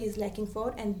 That's what he's lacking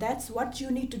for, and that's what you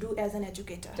need to do as an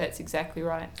educator. That's exactly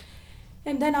right.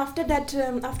 And then after that,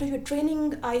 after your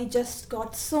training, I just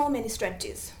got so many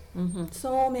strategies.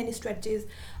 So many strategies.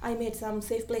 I made some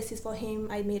safe places for him.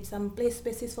 I made some play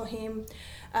spaces for him.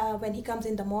 When he comes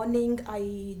in the morning,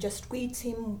 I just greets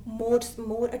him more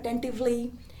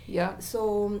attentively. Yeah.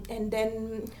 So, and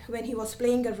then when he was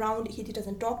playing around, he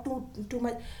doesn't talk too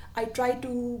much. I try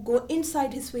to go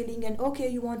inside his feeling and, okay,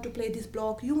 you want to play this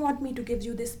block, you want me to give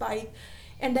you this spike,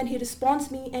 and then he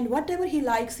responds me, and whatever he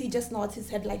likes, he just nods his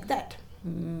head like that.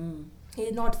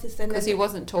 He nods his head because he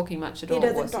wasn't talking much at all. He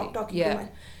doesn't talk too much.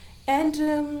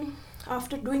 And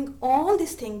after doing all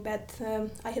this thing, Beth,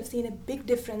 I have seen a big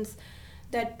difference.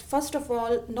 That first of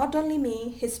all, not only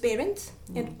me, his parents,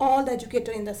 and all the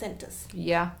educators in the centers.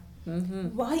 Yeah.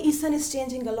 Why Isan is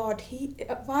changing a lot.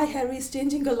 Why Harry is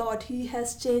changing a lot. He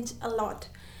has changed a lot.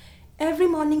 Every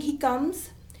morning he comes,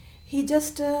 he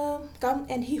just come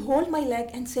and he hold my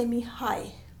leg and say me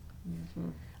hi.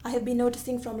 I have been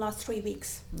noticing from last 3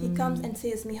 weeks. He comes and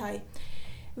says me hi.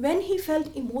 When he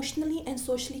felt emotionally and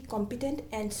socially competent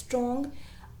and strong,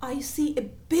 I see a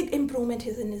big improvement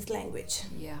in his language.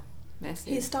 Yeah,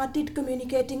 massive. He started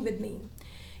communicating with me.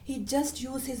 He just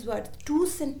used his words.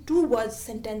 Two words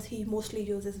sentence he mostly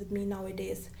uses with me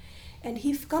nowadays. And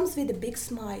he comes with a big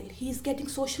smile. He's getting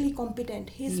socially competent.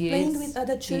 He's playing with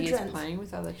other children. He is playing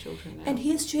with other children now. And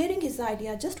he is sharing his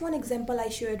idea. Just one example I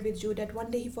shared with you, that one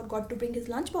day he forgot to bring his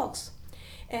lunchbox.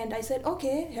 And I said,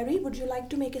 okay, Harry, would you like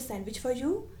to make a sandwich for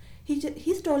you?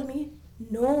 He's told me,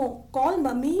 no, call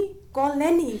mummy, call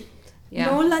nanny. Yeah.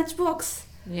 No lunchbox.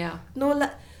 Yeah.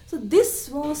 So this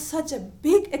was such a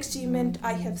big achievement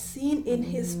I have seen in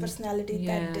his personality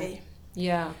that day.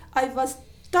 Yeah. I was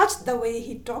touched the way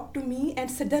he talked to me, and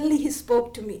suddenly he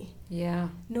spoke to me. Yeah.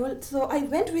 No, so I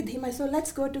went with him. I said,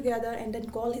 let's go together, and then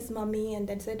call his mummy, and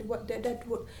then said what that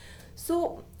would.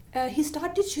 So he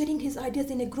started sharing his ideas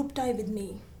in a group time with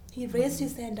me. He raised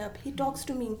his hand up. He talks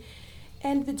to me,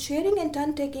 and with sharing and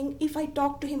turn taking, if I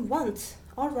talk to him once,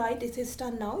 all right, it's his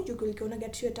turn now. You're gonna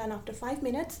get your turn after 5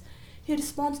 minutes. He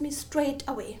responds me straight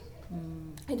away.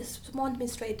 He responds me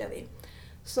straight away.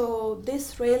 So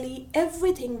this really,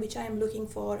 everything which I am looking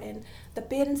for, and the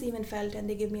parents even felt, and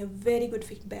they gave me a very good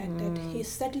feedback that he's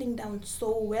settling down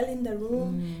so well in the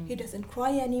room. He doesn't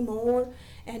cry anymore,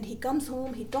 and he comes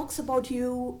home, he talks about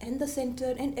you and the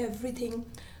center and everything.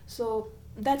 So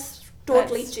that's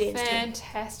totally changed.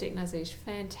 Fantastic, Nazish,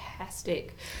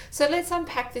 fantastic. So let's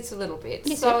unpack this a little bit.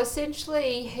 Yes, so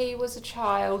essentially, he was a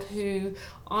child who,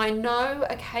 I know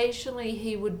occasionally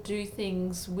he would do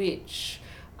things which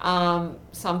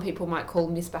some people might call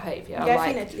misbehaviour,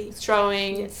 Definitely. like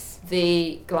throwing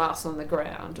the glass on the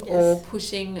ground or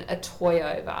pushing a toy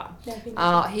over.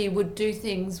 He would do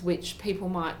things which people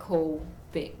might call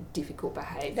difficult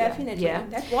behaviour. Definitely. Yeah.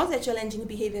 That was a challenging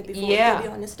behaviour before, to be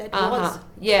honest. That was.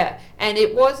 Yeah. And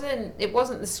it wasn't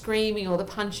the screaming or the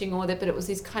punching or that, but it was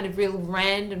these kind of real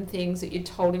random things that you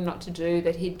told him not to do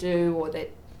that he'd do, or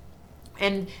that,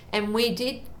 and we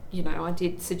did, I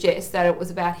did suggest that it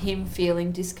was about him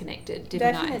feeling disconnected,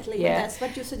 didn't I? Definitely. Yeah. That's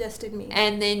what you suggested me.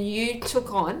 And then you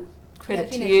took on,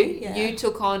 credit Definitely, to you, yeah. you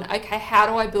took on, okay, how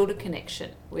do I build a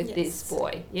connection with this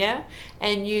boy? Yeah.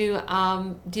 And you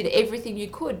did everything you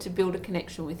could to build a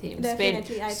connection with him.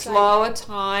 Definitely. Spent slower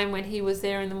time when he was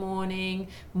there in the morning,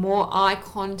 more eye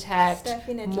contact,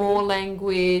 more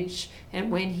language,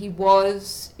 and when he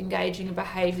was engaging in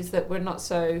behaviours that were not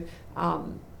so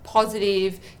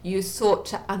positive, you sought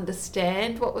to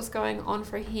understand what was going on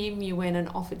for him. You went and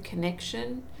offered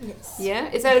connection. Yes.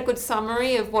 Yeah. Is that a good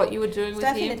summary of what you were doing with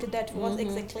him? Definitely, that was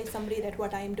exactly somebody that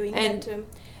what I am doing. And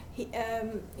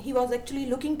he was actually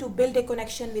looking to build a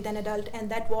connection with an adult, and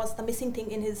that was the missing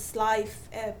thing in his life.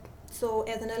 So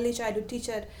as an early childhood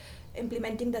teacher,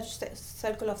 implementing the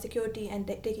circle of security and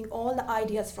taking all the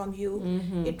ideas from you,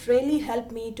 it really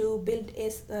helped me to build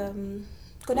a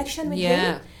connection with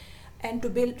him. And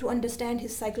to understand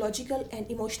his psychological and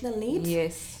emotional needs.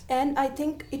 Yes. And I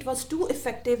think it was too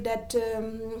effective that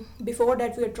before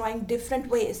that we were trying different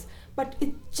ways. But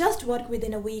it just worked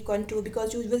within a week or two,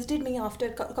 because you visited me after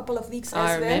a couple of weeks as well.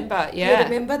 I remember, You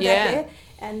remember that day?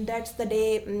 And that's the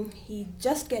day he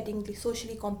just getting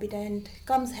socially competent,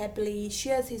 comes happily,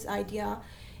 shares his idea.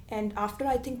 And after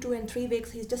I think 2 and 3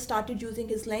 weeks, he's just started using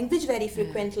his language very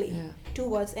frequently, 2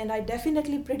 words. And I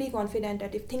definitely pretty confident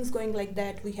that if things going like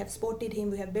that, we have supported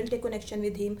him, we have built a connection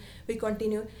with him, we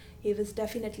continue, he was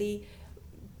definitely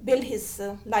build his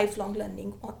lifelong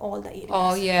learning on all the areas.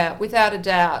 Oh yeah, without a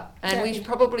doubt. And Definitely. we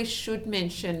probably should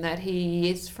mention that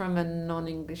he is from a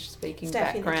non-English speaking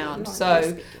background,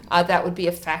 so that would be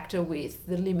a factor with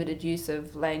the limited use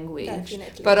of language.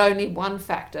 Definitely. But only one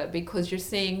factor, because you're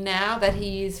seeing now that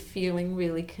he is feeling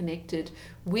really connected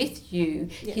with you.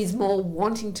 He's more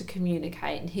wanting to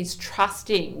communicate, and he's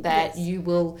trusting that you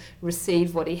will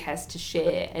receive what he has to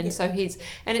share. And so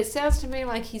and it sounds to me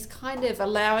like he's kind of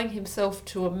allowing himself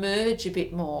to emerge a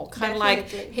bit more, kind of like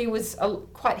he was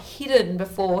quite hidden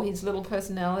before. His little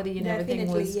personality and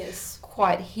everything was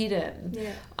quite hidden.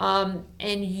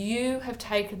 And you have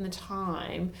taken the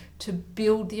time to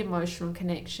build the emotional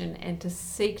connection and to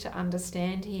seek to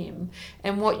understand him.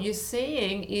 And what you're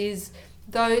seeing is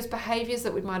those behaviours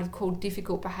that we might have called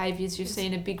difficult behaviours, you've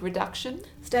seen a big reduction?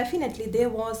 Definitely, there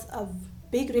was a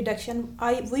big reduction.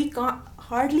 We can't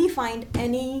hardly find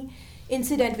any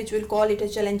incident which we'll call it a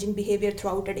challenging behaviour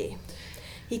throughout a day.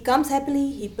 He comes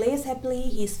happily, he plays happily,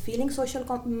 he's feeling so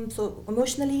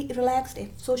emotionally relaxed,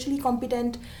 socially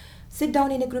competent. sit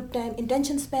down in a group time,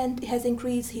 attention span has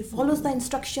increased, he follows the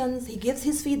instructions, he gives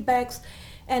his feedbacks,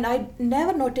 and I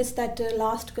never noticed that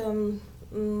last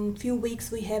few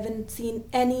weeks we haven't seen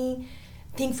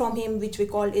anything from him which we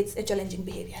call it's a challenging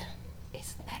behavior.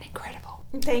 Isn't that incredible?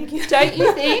 Thank you. Don't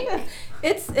you think?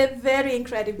 It's very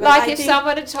incredible. Like if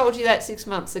someone had told you that 6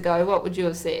 months ago, what would you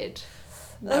have said?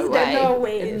 No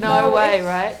way. No way,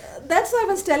 right? That's why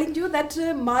I was telling you that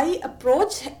my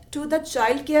approach to the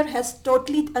childcare has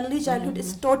early childhood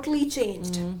is totally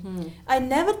changed. I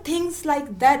never think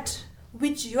like that,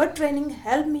 which your training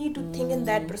helped me to think in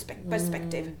that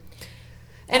perspective.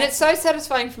 And it's so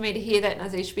satisfying for me to hear that,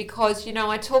 Nazish, because, you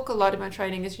know, I talk a lot in my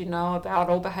training, as you know, about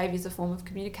all behaviour as a form of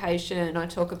communication. I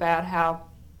talk about how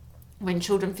when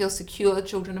children feel secure,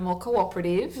 children are more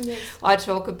cooperative. Yes. I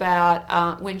talk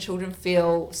about when children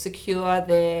feel secure,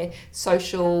 their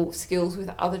social skills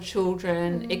with other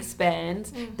children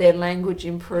expands, their language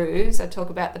improves. I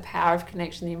talk about the power of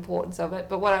connection, the importance of it.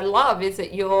 But what I love is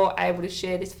that you're able to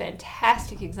share this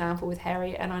fantastic example with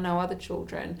Harry, and I know other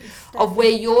children, of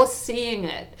where you're seeing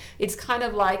it. It's kind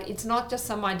of like, it's not just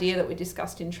some idea that we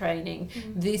discussed in training.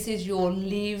 This is your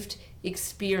lived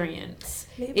experience.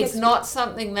 It's not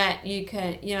something that you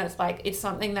can, you know, it's like, it's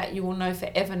something that you will know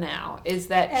forever now, is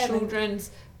that children's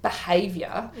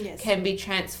behaviour can be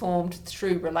transformed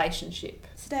through relationship.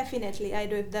 Definitely. I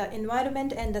do the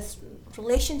environment and the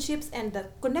relationships and the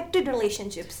connected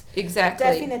relationships. Exactly.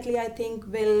 Definitely, I think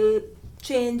will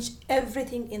change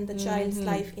everything in the child's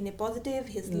life in a positive,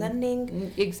 his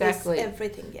learning, exactly, his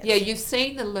everything. Yes. Yeah, you've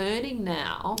seen the learning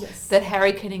now that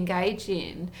Harry can engage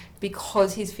in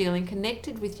because he's feeling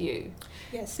connected with you.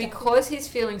 Yes. Because he's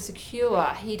feeling secure,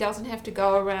 he doesn't have to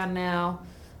go around now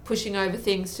pushing over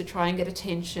things to try and get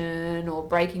attention or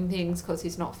breaking things because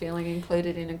he's not feeling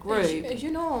included in a group.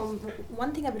 You know,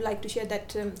 one thing I would like to share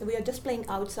that we are just playing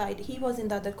outside. He was in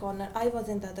the other corner, I was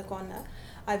in the other corner.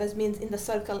 I was in the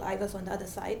circle, I was on the other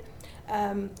side.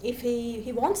 If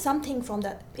he wants something from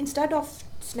that, instead of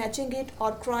snatching it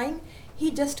or crying,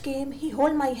 he just came, he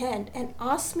held my hand and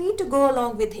asked me to go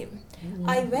along with him.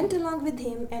 I went along with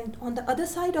him, and on the other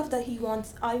side of the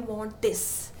I want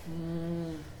this.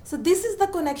 So this is the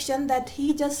connection that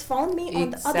he just found me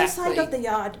on the other side of the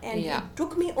yard, and he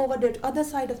took me over the other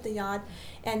side of the yard,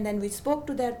 and then we spoke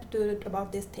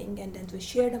about this thing, and then we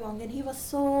shared among, and he was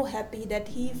so happy that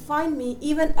he found me,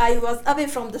 even I was away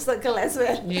from the circle as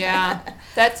well. Yeah,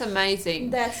 that's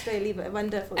amazing. That's really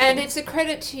wonderful. And it's a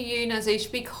credit to you,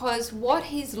 Nazish, because what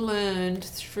he's learned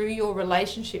through your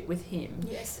relationship with him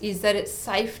is that it's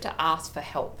safe to ask for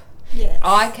help. Yes.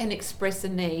 I can express a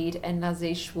need, and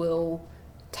Nazish will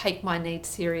take my needs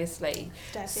seriously.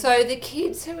 Definitely. So the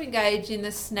kids who engage in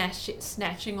the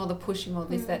snatching or the pushing or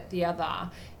this, that, the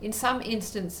other, in some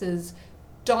instances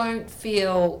don't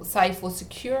feel safe or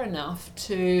secure enough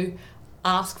to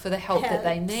ask for the help that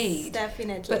they need.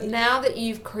 Definitely. But now that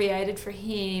you've created for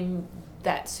him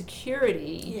that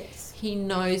security, he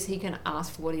knows he can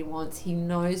ask for what he wants. He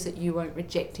knows that you won't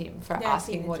reject him for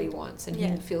asking what he wants, and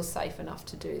he feels safe enough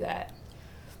to do that.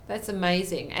 That's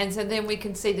amazing. And so then we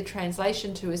can see the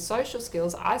translation to his social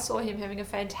skills. I saw him having a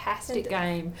fantastic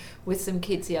game with some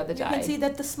kids the other day. You can see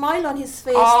that the smile on his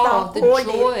face, the whole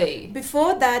joy. Day.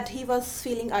 Before that, he was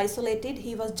feeling isolated.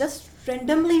 He was just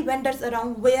randomly wanders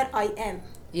around where I am.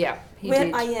 Yeah,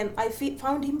 I am. I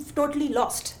found him totally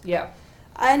lost. Yeah.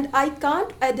 And I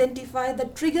can't identify the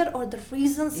trigger or the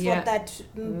reasons for that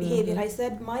behavior. I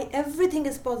said, everything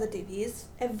is positive. He is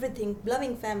everything,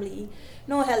 loving family,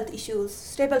 no health issues,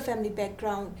 stable family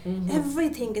background.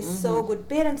 Everything is so good.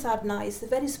 Parents are nice,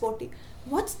 very sportive.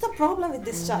 What's the problem with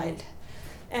this child?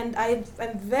 And I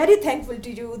am very thankful to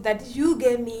you that you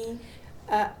gave me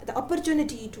the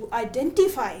opportunity to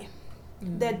identify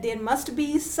that there must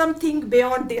be something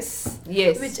beyond this,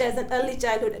 which as an early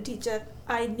childhood teacher,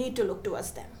 I need to look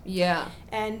towards them. Yeah.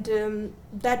 And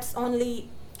that's only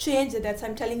changed, that's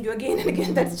I'm telling you again and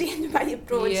again, that's changed my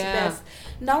approach.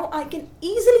 Now I can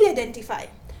easily identify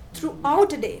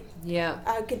throughout a day. Yeah.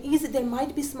 I can easily, there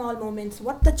might be small moments,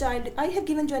 what the child, I have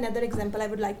given you another example, I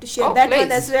would like to share that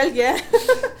one as well.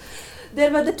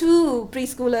 There were the two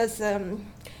preschoolers,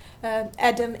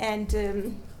 Adam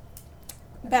and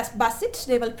Bassett,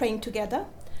 they were praying together.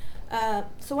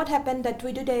 So what happened that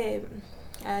we did a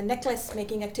necklace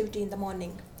making activity in the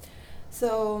morning.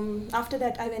 So after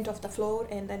that I went off the floor,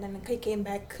 and then I came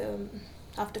back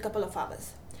after a couple of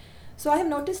hours. So I have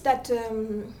noticed that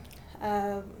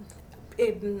a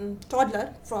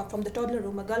toddler from the toddler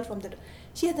room, a girl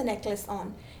she has a necklace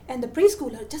on, and the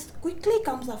preschooler just quickly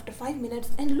comes after 5 minutes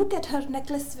and look at her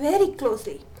necklace very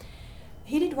closely.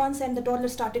 he did once, and the toddler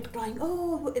started crying,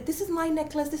 oh, this is my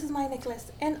necklace, this is my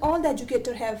necklace. And all the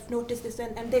educator have noticed this,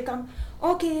 and they come,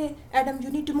 okay, Adam, you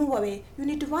need to move away.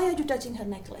 Why are you touching her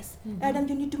necklace? Adam,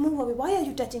 you need to move away. Why are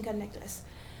you touching her necklace?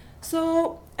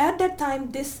 So at that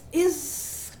time, this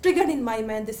is triggered in my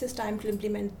mind. This is time to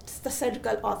implement the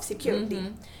circle of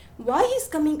security. Why he's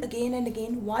coming again and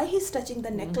again, why he's touching the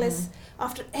necklace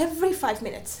after every 5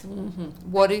 minutes.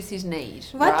 What is his need?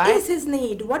 What is his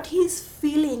need? What he's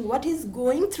feeling, what he's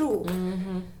going through.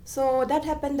 So that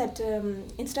happened that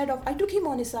instead of, I took him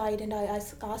on his side and I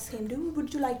asked him,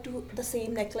 would you like to the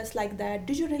same necklace like that?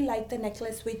 Did you really like the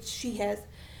necklace which she has?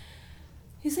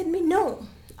 He said me, no.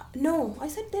 I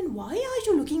said, then why are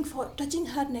you looking for touching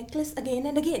her necklace again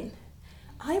and again?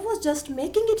 I was just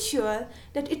making it sure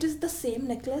that it is the same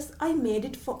necklace I made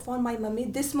it for my mummy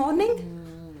this morning.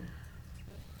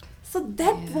 So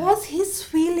that was his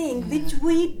feeling, which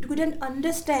we didn't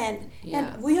understand.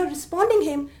 And we are responding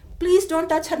him, please don't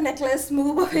touch her necklace,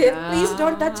 move away. Please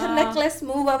don't touch her necklace,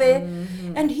 move away.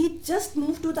 And he just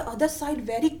moved to the other side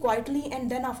very quietly, and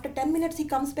then after 10 minutes he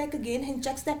comes back again and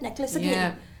checks that necklace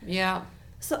again.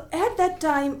 So at that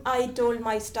time I told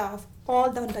my staff,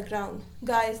 all on the ground,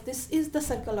 guys, this is the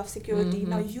circle of security.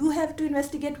 Now you have to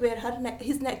investigate where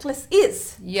his necklace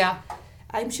is.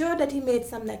 I'm sure that he made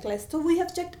some necklace. So we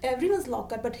have checked everyone's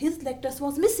locker, but his necklace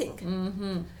was missing.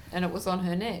 And it was on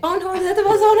her neck. It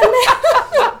was on her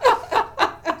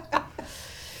neck.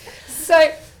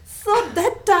 So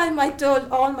that time I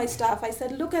told all my staff, I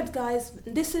said, look at guys,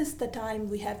 this is the time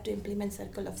we have to implement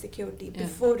circle of security.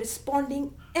 Before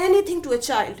responding anything to a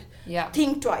child,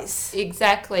 think twice.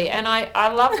 Exactly. And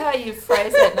I love how you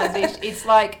phrase that, Nazish. It's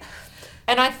like,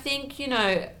 and I think,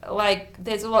 like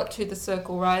there's a lot to the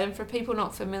circle, right? And for people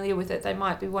not familiar with it, they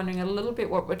might be wondering a little bit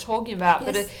what we're talking about.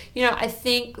 But, I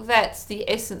think that's the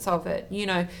essence of it.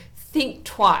 Think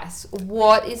twice.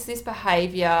 What is this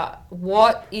behaviour?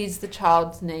 What is the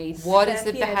child's need? What is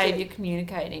the behaviour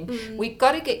communicating? We've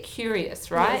got to get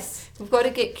curious, right? We've got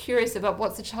to get curious about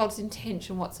what's the child's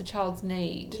intention, what's the child's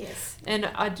need. And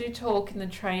I do talk in the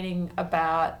training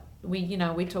about,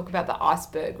 we talk about the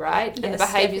iceberg, right? And the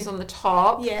behaviour's on the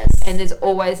top. And there's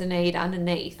always a need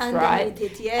underneath right?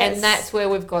 And that's where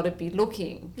we've got to be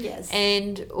looking.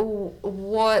 And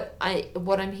what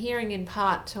I'm hearing in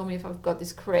part, tell me if I've got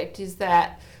this correct, is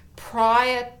that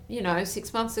prior,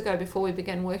 6 months ago, before we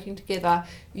began working together,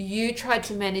 you tried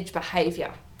to manage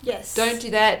behaviour. Don't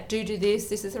do that, do this,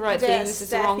 this is the right thing, this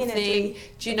is the wrong thing.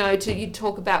 You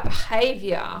talk about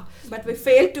behaviour. But we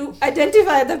failed to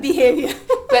identify the behaviour.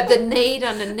 But the need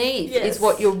underneath is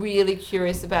what you're really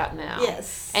curious about now.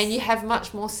 And you have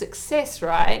much more success,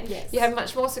 right? You have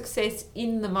much more success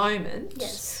in the moment.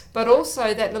 But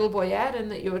also that little boy Adam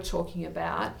that you were talking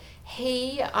about,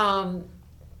 he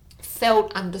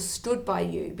felt understood by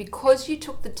you because you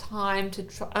took the time to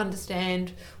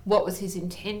understand what was his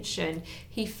intention.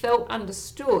 He felt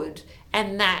understood,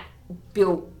 and that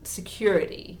built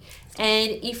security.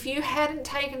 And if you hadn't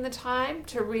taken the time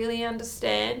to really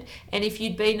understand, and if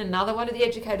you'd been another one of the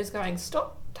educators going,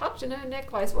 stop touching her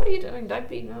necklace, what are you doing, don't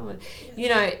be normal,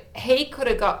 he could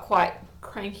have got quite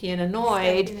cranky and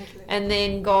annoyed and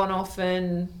then gone off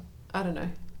and I don't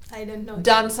know,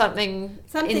 done something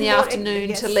in the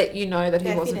afternoon to let you know that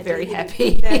he wasn't very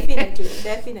happy.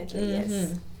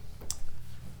 Definitely.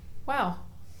 Wow.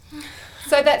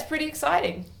 So that's pretty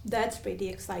exciting. I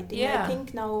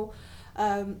think now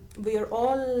we are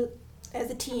all,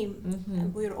 as a team,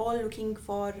 and we are all looking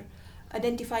for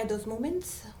identify those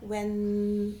moments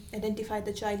when identify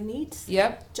the child needs,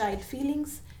 child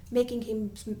feelings, making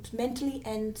him mentally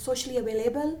and socially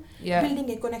available, building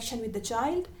a connection with the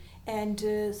child, and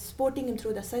supporting him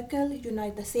through the circle,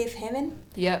 unite the safe haven.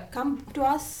 Come to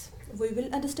us, we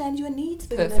will understand your needs,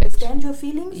 we will understand your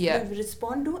feelings, we will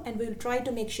respond to, and we will try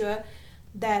to make sure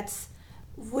that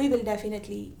we will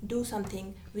definitely do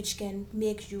something which can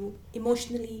make you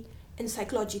emotionally and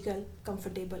psychologically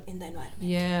comfortable in the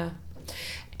environment.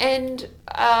 And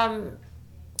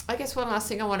I guess one last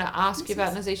thing I want to ask you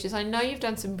about, Nazish, is I know you've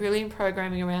done some brilliant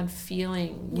programming around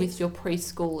feeling with your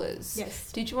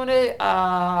preschoolers. Did you want to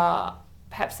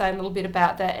perhaps say a little bit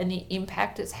about that and the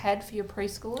impact it's had for your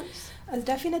preschoolers?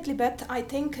 Definitely, Beth. I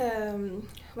think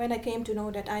when I came to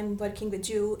know that I'm working with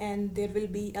you and there will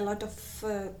be a lot of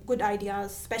good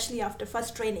ideas, especially after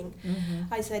first training,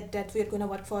 I said that we're going to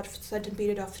work for a certain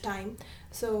period of time.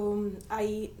 So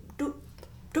I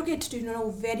took it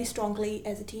to very strongly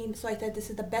as a team. So I said this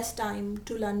is the best time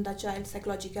to learn the child's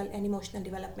psychological and emotional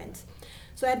developments.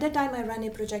 So at that time I ran a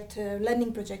project,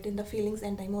 learning project in the feelings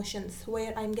and the emotions,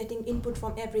 where I'm getting input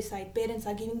from every side. Parents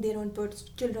are giving their inputs,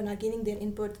 children are giving their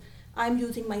inputs, I'm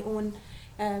using my own,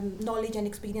 knowledge and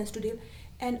experience to deal.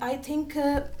 And I think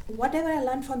whatever I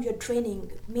learned from your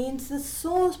training means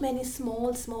so many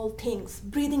small things,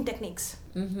 breathing techniques.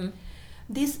 Mm-hmm.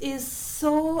 This is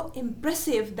so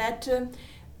impressive that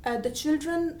the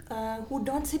children who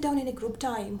don't sit down in a group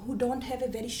time, who don't have a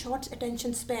very short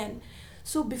attention span.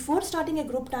 So before starting a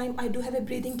group time, I do have a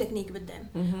breathing technique with them.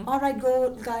 Mm-hmm. All right,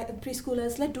 go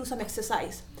preschoolers, let's do some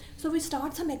exercise. So we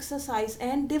start some exercise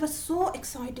and they were so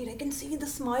excited. I can see the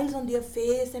smiles on their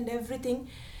face and everything.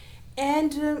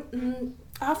 And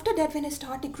after that, when I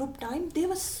started group time, they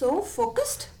were so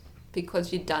focused.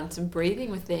 Because you'd done some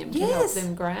breathing with them to Yes. help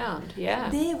them ground. Yeah.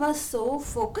 They were so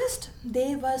focused.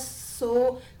 They're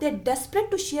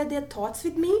desperate to share their thoughts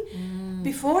with me.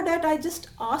 Before that, I just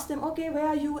asked them, okay, where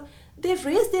are you? They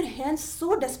raised their hands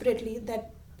so desperately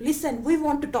that, listen, we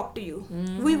want to talk to you.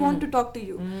 We want to talk to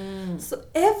you. So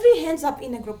every hands up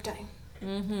in a group time.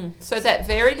 Mm-hmm. So that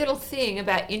very little thing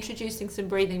about introducing some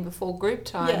breathing before group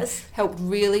time Yes. helped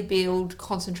really build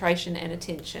concentration and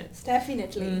attention.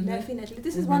 Definitely.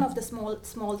 This is one of the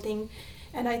small thing.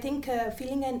 And I think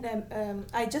feeling and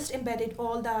I just embedded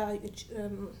all the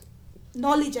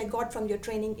knowledge I got from your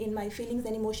training in my feelings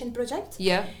and emotion projects.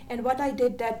 Yeah. And what I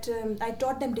did that I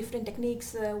taught them different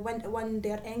techniques when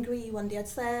they are angry, when they are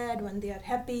sad, when they are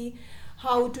happy,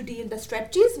 how to deal the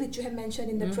strategies which you have mentioned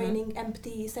in the training,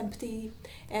 empathy, sympathy,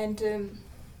 and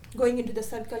going into the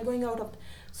circle, going out of.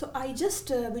 So I just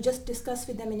we just discussed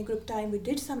with them in a group time. We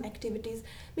did some activities.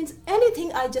 Means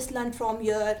anything I just learned from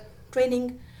your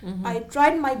training, I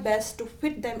tried my best to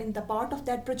fit them in the part of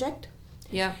that project.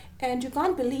 Yeah. And you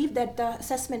can't believe that the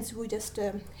assessments we just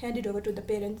handed over to the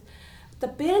parents. The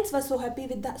parents were so happy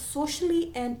with the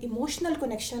socially and emotional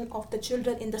connection of the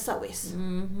children in the surveys.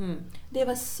 They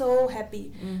were so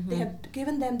happy. They have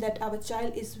given them that our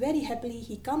child is very happily.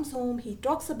 He comes home, he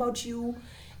talks about you,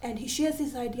 and he shares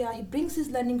his idea. He brings his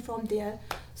learning from there.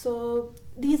 So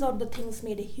these are the things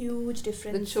made a huge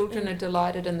difference. The children are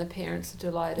delighted and the parents are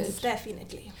delighted.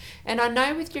 Definitely. And I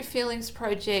know with your feelings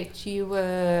project, you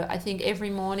were, I think,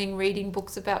 every morning reading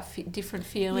books about different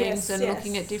feelings and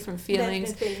looking at different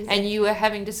feelings. And you were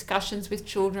having discussions with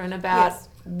children about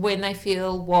when they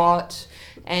feel what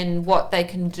and what they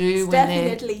can do when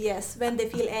definitely when they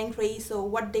feel angry, so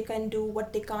what they can do,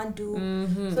 what they can't do.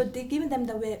 So they give them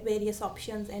the various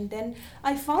options, and then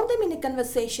I found them in the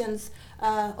conversations.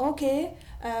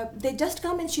 They just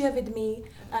come and share with me,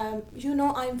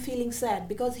 I'm feeling sad,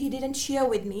 because he didn't share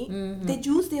with me. They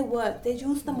use their words, they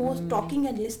use the most talking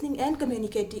and listening and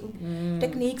communicating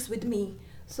techniques with me.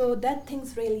 So that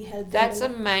things really help them. That's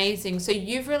amazing. So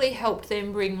you've really helped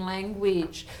them bring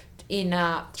language in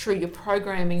through your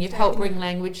programming. You've helped bring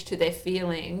language to their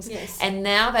feelings. Yes. And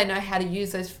now they know how to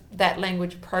use that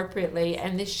language appropriately,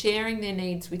 and they're sharing their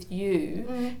needs with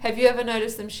you. Have you ever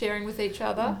noticed them sharing with each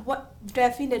other?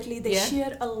 Definitely. They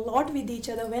share a lot with each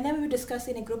other. Whenever we discuss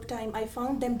in a group time, I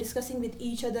found them discussing with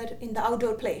each other in the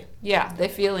outdoor play. Yeah, their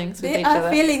feelings with They each are other.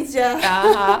 feelings,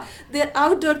 Their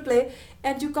outdoor play.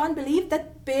 And you can't believe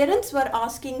that parents were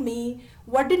asking me,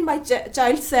 what did my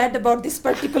child said about this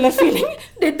particular feeling?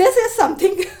 Did they say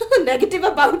something negative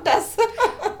about us?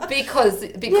 Because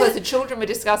the children were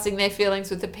discussing their feelings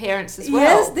with the parents as well.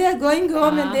 Yes, they are going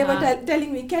home and they were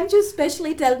telling me, can't you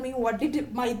especially tell me what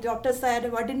did my daughter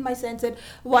said, what did my son said,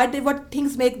 what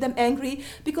things make them angry?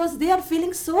 Because they are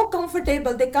feeling so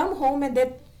comfortable. They come home and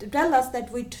they tell us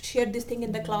that we shared this thing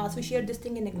in the class, we shared this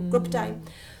thing in a group time.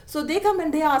 So they come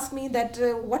and they ask me that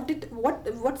what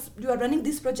you are running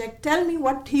this project. Tell me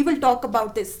what he will talk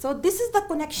about this. So this is the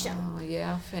connection. Oh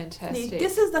yeah, fantastic.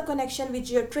 This is the connection which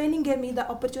your training gave me the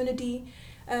opportunity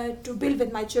to build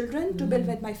with my children, to build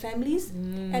with my families,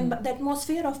 and the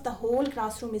atmosphere of the whole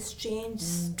classroom is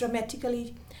changed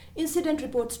dramatically. Incident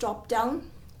reports drop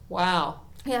down. Wow.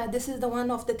 Yeah, this is the one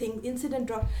of the thing. Incident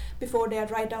drop before they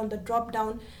write down the drop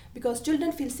down, because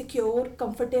children feel secure,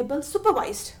 comfortable,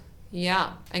 supervised.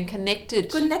 Yeah, and connected.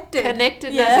 Connected,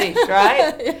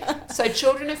 right? So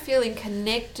children are feeling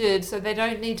connected, so they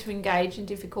don't need to engage in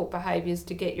difficult behaviours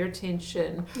to get your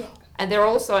attention. Yeah. And they're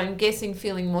also, I'm guessing,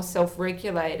 feeling more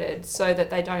self-regulated, so that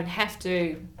they don't have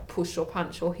to push or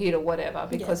punch or hit or whatever,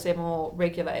 because they're more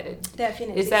regulated.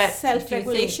 Definitely. Is that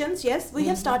self-regulations? Yes, we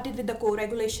have started with the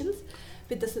co-regulations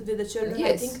with the children.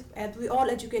 Yes. I think we all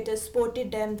educators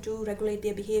supported them to regulate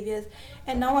their behaviors,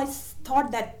 and now I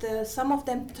thought that some of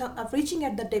them are reaching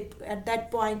at that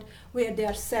point where they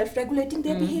are self-regulating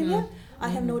their behavior. I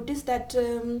have noticed that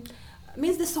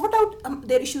means they sort out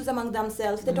their issues among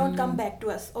themselves. They don't come back to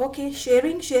us. Okay,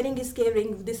 sharing is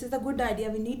caring. This is a good idea.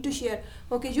 We need to share.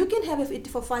 Okay, you can have it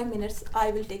for 5 minutes.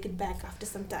 I will take it back after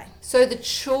some time. So the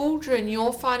children,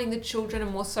 you're finding the children are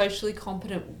more socially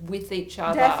competent with each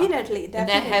other. Definitely. And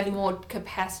they have more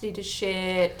capacity to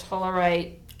share,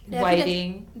 tolerate,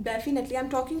 waiting. Definitely. I'm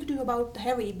talking to you about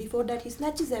Harry. Before that, he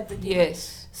snatches everything.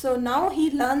 Yes. So now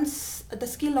he learns the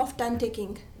skill of turn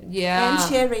taking Yeah. and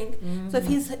sharing. So if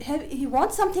he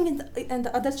wants something in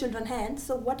the other children's hands,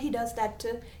 so what he does that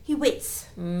he waits.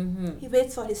 He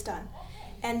waits for his turn.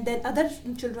 And then other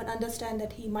children understand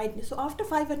that he might. So after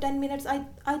 5 or 10 minutes, I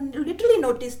literally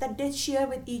notice that they share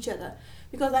with each other.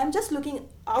 Because I'm just looking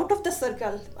out of the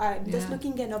circle. I'm just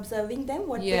looking and observing them,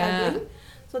 what they are doing.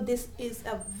 So this is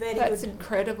a very good... That's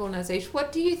incredible, Nazish.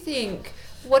 What do you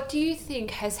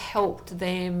think has helped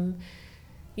them?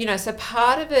 You know, so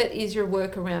part of it is your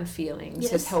work around feelings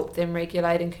has helped them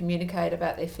regulate and communicate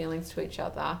about their feelings to each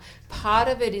other. Part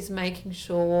of it is making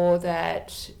sure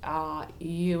that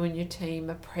you and your team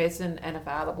are present and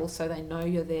available, so they know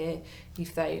you're there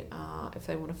if they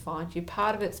want to find you.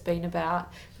 Part of it's been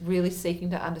about really seeking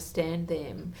to understand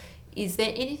them. Is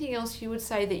there anything else you would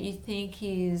say that you think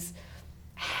is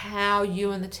how you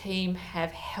and the team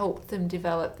have helped them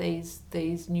develop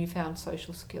these newfound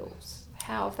social skills?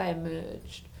 How have they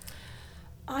emerged?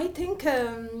 I think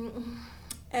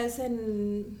as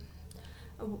an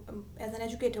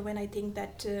educator, when I think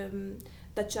that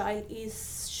the child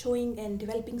is showing and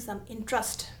developing some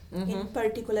interest in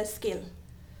particular skill,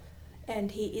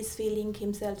 and he is feeling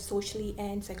himself socially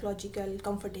and psychological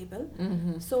comfortable.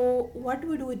 So what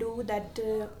would we do that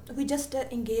we just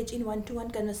engage in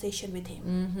one-to-one conversation with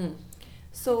him.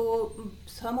 So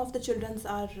some of the children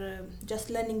are just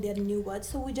learning their new words,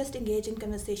 so we just engage in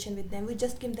conversation with them. We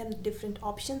just give them different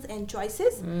options and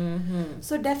choices.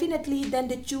 So definitely then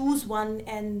they choose one,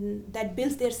 and that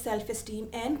builds their self-esteem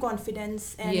and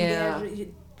confidence,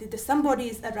 and somebody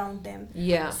is around them.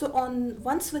 So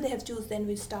once they have chosen, then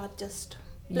we start just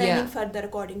planning further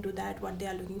according to that, what they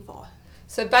are looking for.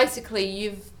 So basically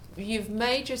you've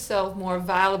made yourself more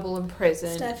available and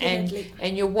present,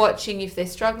 and you're watching if they're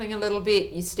struggling a little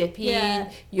bit, you step in,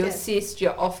 you assist, you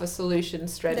offer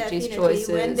solutions, strategies, choices.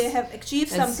 When they have achieved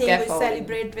something, we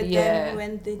celebrate with them.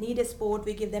 When they need a sport,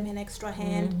 we give them an extra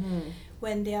hand.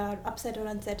 When they are upset or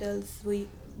unsettled, we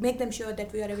make them sure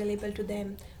that we are available to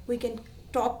them. We can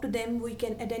talk to them, we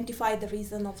can identify the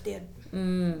reason of their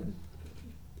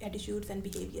attitudes and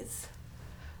behaviors.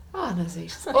 Oh, Nazish,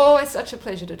 it's always such a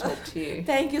pleasure to talk to you.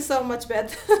 Thank you so much,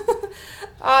 Beth.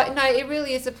 No, it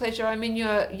really is a pleasure. I mean,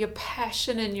 your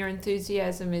passion and your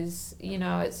enthusiasm is,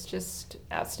 it's just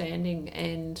outstanding.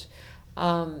 And,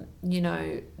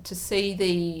 to see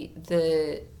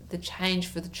the change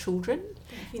for the children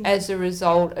as a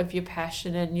result of your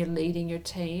passion and you're leading your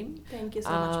team. Thank you so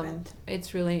much, Beth.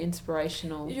 It's really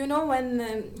inspirational.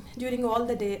 When during all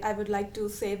the day, I would like to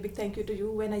say a big thank you to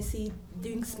you when I see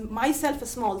doing myself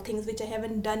small things which I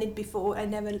haven't done it before. I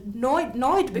never know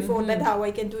it before that how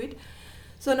I can do it.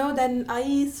 So now then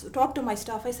I talked to my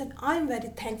staff. I said, I'm very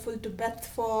thankful to Beth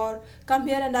for come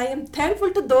here, and I am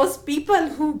thankful to those people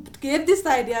who gave this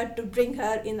idea to bring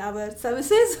her in our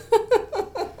services.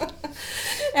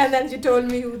 And then she told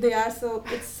me who they are. So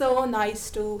it's so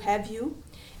nice to have you.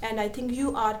 And I think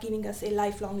you are giving us a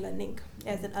lifelong learning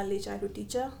as an early childhood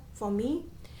teacher, for me,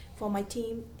 for my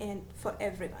team, and for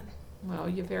everyone. Well,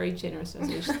 you're very generous,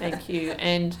 Nazish. Thank you.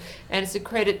 And it's a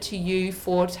credit to you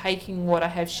for taking what I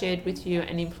have shared with you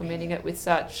and implementing it with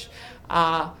such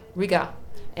rigour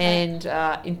and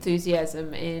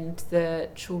enthusiasm. And the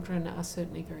children are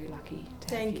certainly very lucky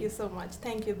to have you. Thank you so much.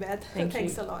 Thank you, Beth.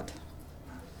 Thanks a lot.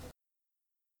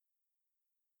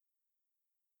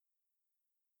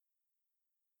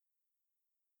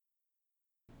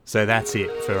 So that's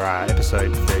it for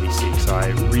episode 36.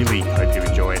 I really hope you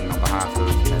enjoyed it. And on behalf of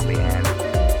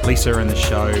Leanne, Lisa and the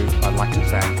show, I'd like to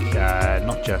thank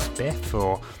not just Beth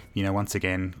for, once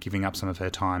again giving up some of her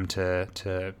time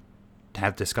to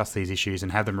have discussed these issues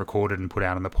and have them recorded and put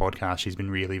out on the podcast. She's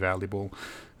been really valuable,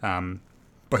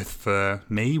 both for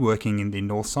me working in the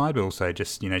Northside, but also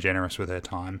just, generous with her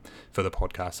time for the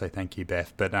podcast. So thank you,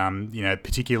 Beth. But,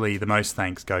 particularly the most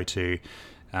thanks go to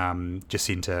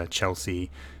Jacinta,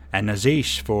 Chelsea, and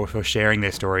Nazish for sharing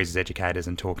their stories as educators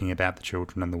and talking about the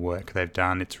children and the work they've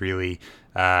done. It's really,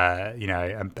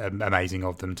 amazing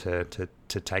of them to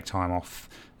take time off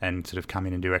and sort of come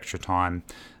in and do extra time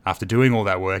after doing all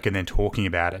that work and then talking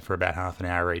about it for about half an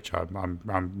hour each.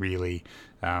 I'm really,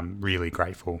 really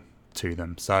grateful to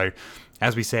them. So,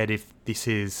 as we said, if this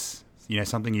is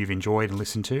something you've enjoyed and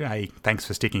listened to, thanks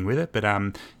for sticking with it. But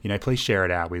please share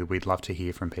it out. We'd love to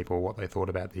hear from people what they thought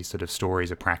about these sort of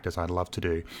stories of practice. I'd love to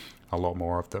do a lot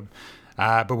more of them.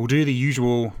 But we'll do the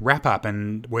usual wrap-up,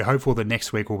 and we're hopeful that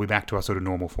next week we'll be back to our sort of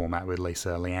normal format with Lisa,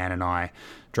 Leanne and I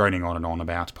droning on and on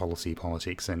about policy,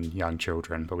 politics and young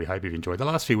children. But we hope you've enjoyed the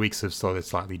last few weeks of sort of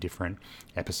slightly different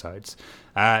episodes.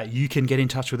 You can get in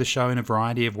touch with the show in a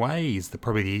variety of ways.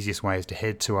 Probably the easiest way is to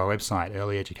head to our website,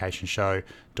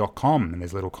 earlyeducationshow.com, and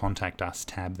there's a little Contact Us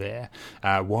tab there.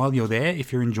 While you're there,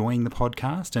 if you're enjoying the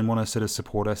podcast and want to sort of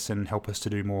support us and help us to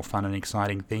do more fun and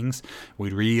exciting things,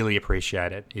 we'd really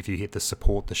appreciate it if you hit the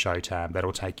Support the Show tab.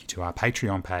 That'll take you to our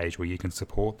Patreon page where you can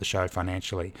support the show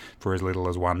financially for as little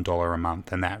as $1 a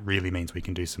month, and that really means we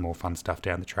can do some more fun stuff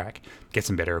down the track, get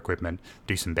some better equipment,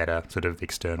 do some better sort of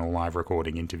external live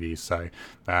recording interviews. So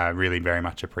really very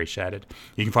much appreciated.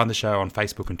 You can find the show on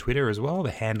Facebook and Twitter as well. The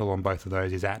handle on both of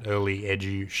those is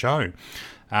 @earlyedushow.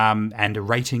 And a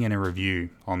rating and a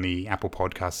review on the Apple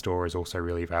Podcast Store is also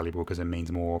really valuable because it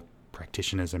means more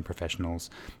practitioners and professionals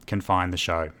can find the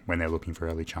show when they're looking for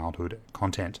early childhood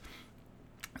content.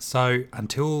 So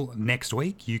until next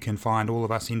week, you can find all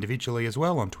of us individually as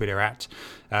well on Twitter I'm at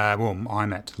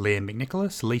Liam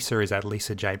McNicholas, Lisa is at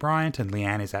Lisa J. Bryant, and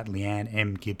Leanne is at Leanne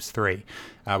M. Gibbs 3.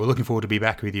 We're looking forward to be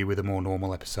back with you with a more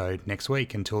normal episode next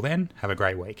week. Until then, have a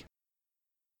great week.